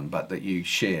pandering to them, but that you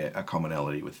share a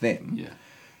commonality with them. Yeah.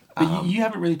 But you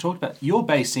haven't really talked about, your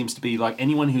base seems to be like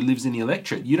anyone who lives in the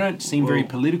electorate. You don't seem very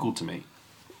political to me.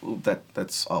 Well,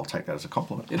 that's I'll take that as a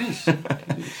compliment. It is.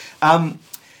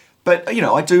 But,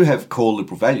 I do have core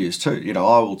Liberal values too.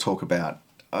 I will talk about,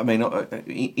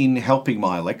 in helping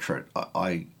my electorate,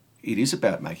 it is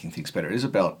about making things better. It is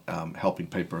about helping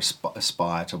people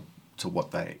aspire to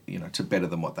what they, to better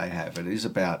than what they have. It is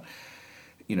about,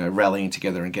 rallying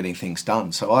together and getting things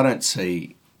done. So I don't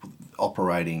see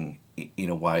operating in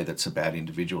a way that's about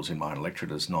individuals in my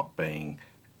electorate as not being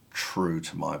true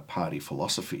to my party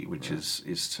philosophy, which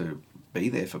is to be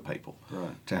there for people,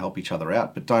 to help each other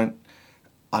out, but don't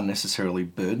unnecessarily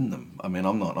burden them. I mean,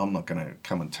 I'm not going to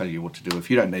come and tell you what to do. If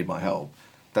you don't need my help,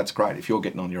 that's great. If you're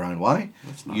getting on your own way,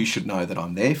 nice. You should know that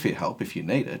I'm there for your help if you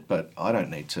need it, but I don't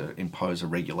need to impose a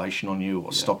regulation on you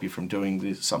or stop you from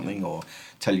doing something or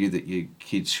tell you that your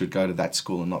kids should go to that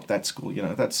school and not that school.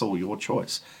 That's all your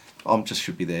choice. I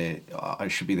should be there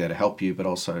to help you, but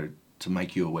also to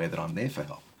make you aware that I'm there for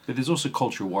help. But there's also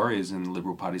cultural warriors in the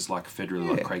Liberal parties like federally,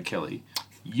 like Craig Kelly.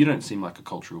 You don't seem like a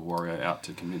cultural warrior out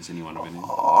to convince anyone of anything.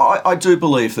 I do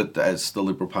believe that as the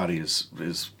Liberal Party is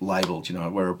labelled,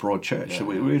 we're a broad church. So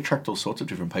we attract all sorts of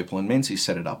different people, and Menzies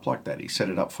set it up like that. He set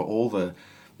it up for all the,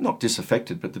 not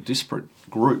disaffected, but the disparate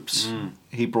groups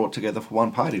he brought together for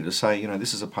one party to say,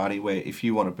 this is a party where if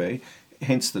you want to be,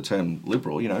 hence the term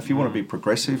Liberal, if you want to be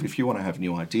progressive, if you want to have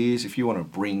new ideas, if you want to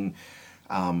bring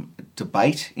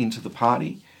debate into the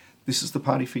party, this is the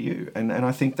party for you. And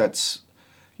I think that's,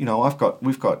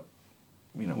 we've got,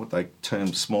 what they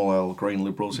term small L green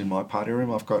Liberals in my party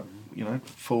room. I've got,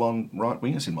 full-on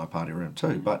right-wingers in my party room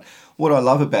too. But what I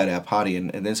love about our party, and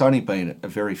there's only been a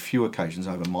very few occasions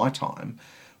over my time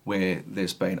where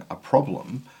there's been a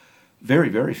problem, very,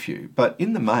 very few. But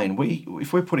in the main,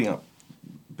 if we're putting up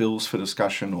bills for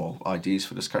discussion or ideas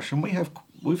for discussion,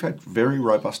 we've had very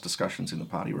robust discussions in the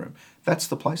party room. That's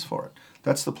the place for it.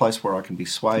 That's the place where I can be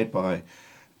swayed by,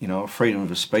 a freedom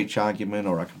of speech argument,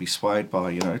 or I can be swayed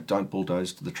by, don't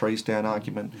bulldoze the trees down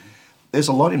argument. There's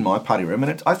a lot in my party room,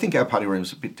 and I think our party room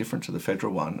is a bit different to the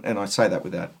federal one, and I say that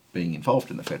without being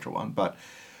involved in the federal one, but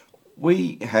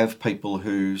we have people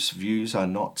whose views are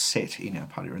not set in our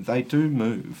party room. They do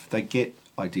move. They get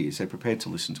ideas. They're prepared to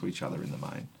listen to each other in the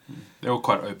main. They're all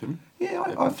quite open?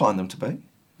 Yeah, I find them to be.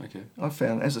 Okay. I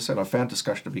found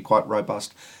discussion to be quite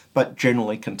robust, but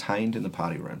generally contained in the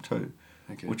party room too,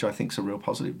 which I think is a real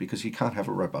positive, because you can't have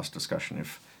a robust discussion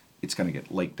if it's going to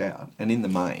get leaked out. And in the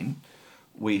main,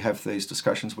 we have these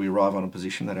discussions, we arrive on a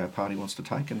position that our party wants to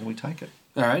take, and we take it.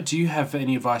 All right. Do you have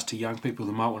any advice to young people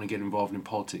who might want to get involved in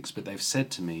politics, but they've said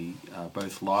to me,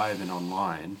 both live and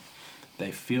online,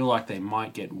 they feel like they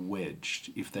might get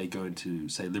wedged if they go into,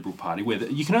 say, Liberal Party, where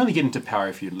you can only get into power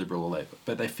if you're Liberal or Labor.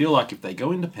 But they feel like if they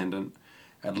go independent,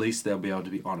 at least they'll be able to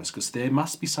be honest. Because there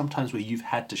must be some times where you've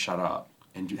had to shut up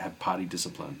and you have party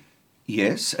discipline.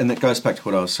 Yes, and that goes back to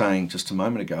what I was saying just a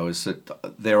moment ago, is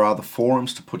that there are the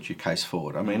forums to put your case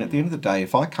forward. I mean, at the end of the day,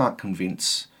 if I can't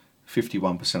convince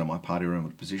 51% of my party room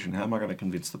of position, how am I going to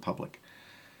convince the public?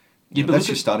 Yeah, That's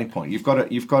your starting point. You've got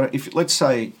to. If let's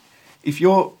say, if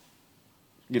you're,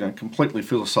 completely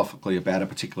philosophically about a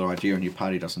particular idea and your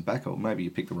party doesn't back it, maybe you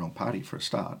pick the wrong party for a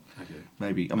start. Okay.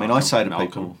 Maybe. I mean, I say to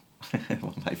people.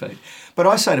 Well, maybe. But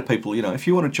I say to people, if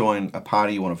you want to join a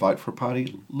party, you want to vote for a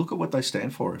party, look at what they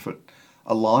stand for. If it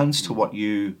aligns to what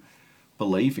you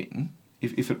believe in,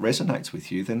 if it resonates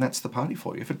with you, then that's the party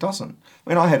for you. If it doesn't, I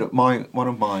mean, I had one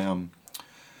of my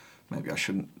maybe I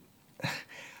shouldn't.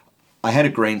 I had a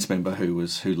Greens member who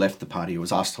left the party, who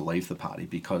was asked to leave the party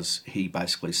because he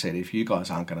basically said, if you guys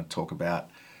aren't going to talk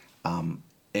about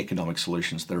economic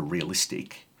solutions that are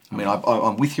realistic, I mean,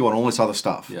 I'm with you on all this other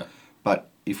stuff, yeah. But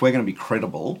if we're going to be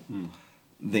credible,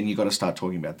 then you've got to start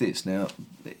talking about this. Now,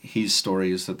 his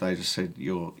story is that they just said,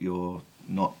 you're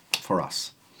not for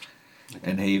us. Okay.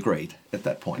 And he agreed at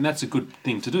that point. And that's a good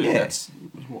thing to do. Yeah.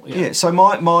 Yeah. So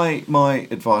my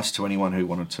advice to anyone who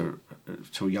wanted to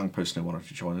a young person who wanted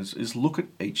to join is look at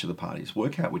each of the parties,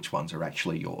 work out which ones are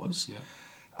actually yours.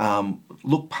 Yeah.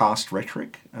 Look past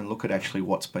rhetoric and look at actually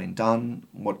what's been done,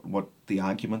 what the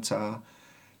arguments are,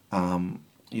 and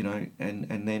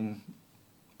then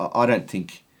I don't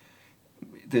think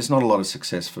there's not a lot of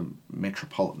success for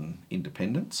metropolitan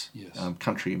independence. Yes.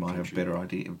 Country might have a better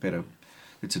idea,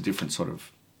 it's a different sort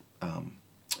of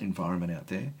environment out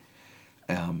there.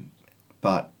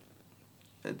 But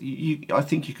I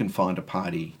think you can find a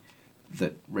party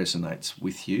that resonates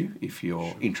with you if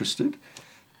you're interested,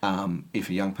 if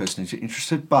a young person is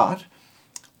interested. But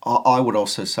I would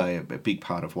also say a big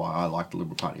part of why I like the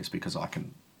Liberal Party is because I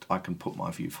can put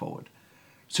my view forward.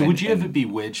 So would you ever be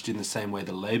wedged in the same way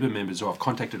the Labor members, or I've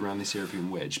contacted around this area, have been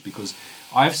wedged? Because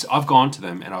I've gone to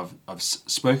them and I've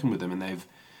spoken with them, and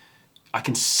I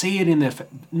can see it in their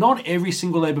not every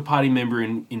single Labor Party member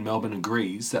in Melbourne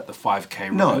agrees that the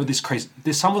 5K road, this crazy.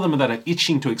 There's some of them that are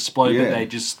itching to explode, but they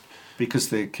just because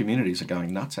their communities are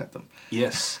going nuts at them.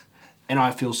 Yes, and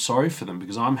I feel sorry for them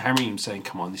because I'm hammering them, saying,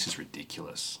 "Come on, this is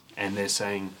ridiculous," and they're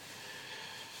saying,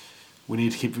 "We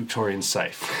need to keep Victorians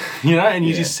safe," and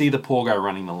you just see the poor guy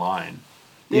running the line.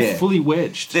 They're fully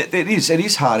wedged. It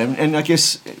is hard, and I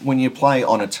guess when you play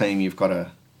on a team, you've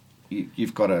got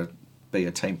to be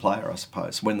a team player, I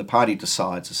suppose. When the party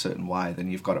decides a certain way,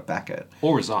 then you've got to back it.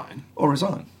 Or resign.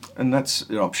 And that's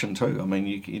an option too. I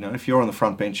mean, if you're on the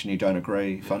front bench and you don't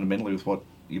agree fundamentally with what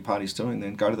your party's doing,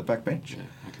 then go to the back bench. Yeah,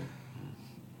 okay.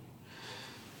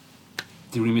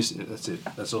 Did we miss it? That's it.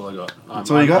 That's all I got.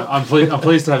 That's all you got? I'm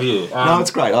pleased to have you. No,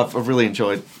 it's great. I've really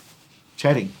enjoyed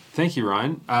chatting. Thank you,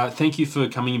 Ryan. Thank you for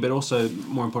coming in, but also,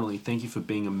 more importantly, thank you for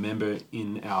being a member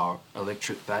in our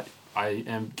electorate that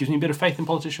gives me a bit of faith in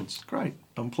politicians. Great.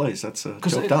 I'm pleased. That's a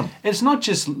job done. It's not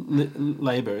just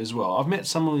Labor as well. I've met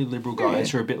some of the Liberal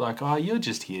guys who are a bit like, you're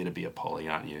just here to be a polly,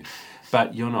 aren't you?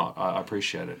 But you're not. I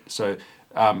appreciate it. So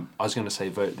I was going to say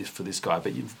vote for this guy,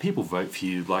 but people vote for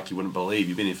you like you wouldn't believe.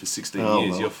 You've been here for 16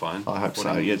 years. Well, you're fine. I hope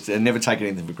so. Yes, and never take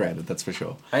anything for granted, that's for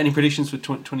sure. Any predictions for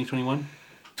 2021?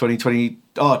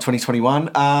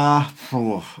 2021. I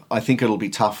think it'll be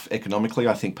tough economically.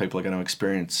 I think people are going to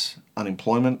experience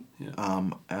unemployment,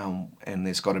 and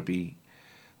there's got to be.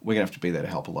 We're going to have to be there to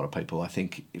help a lot of people. I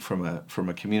think from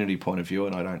a community point of view,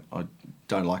 and I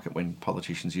don't like it when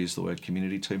politicians use the word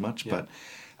community too much, but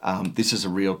this is a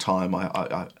real time.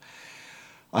 I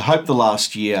hope the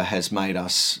last year has made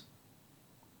us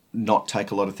not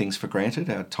take a lot of things for granted,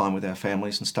 our time with our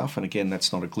families and stuff. And again,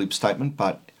 that's not a glib statement,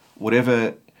 but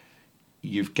whatever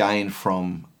you've gained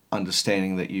from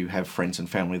understanding that you have friends and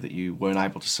family that you weren't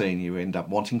able to see and you end up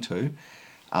wanting to,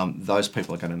 those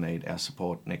people are going to need our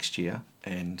support next year.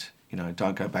 And,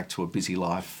 don't go back to a busy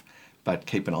life, but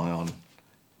keep an eye on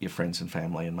your friends and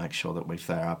family and make sure that if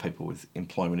there are people with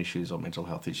employment issues or mental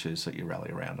health issues, that you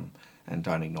rally around them and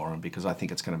don't ignore them, because I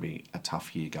think it's going to be a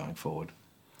tough year going forward.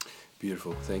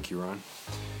 Beautiful. Thank you, Ryan.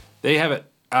 There you have it.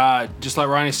 Just like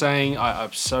Ryan is saying,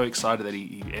 I'm so excited that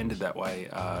he ended that way.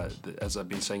 As I've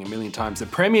been saying a million times, the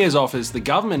Premier's office, the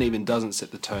government even doesn't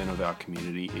set the tone of our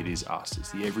community. It is us.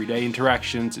 It's the everyday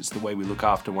interactions. It's the way we look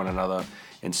after one another.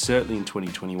 And certainly in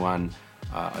 2021,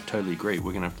 I totally agree.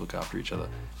 We're going to have to look after each other.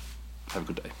 Have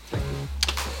a good day.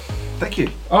 Thank you.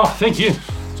 Oh, thank you.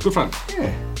 It's good fun.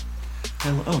 Yeah.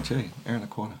 Oh, gee, hour and a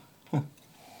quarter.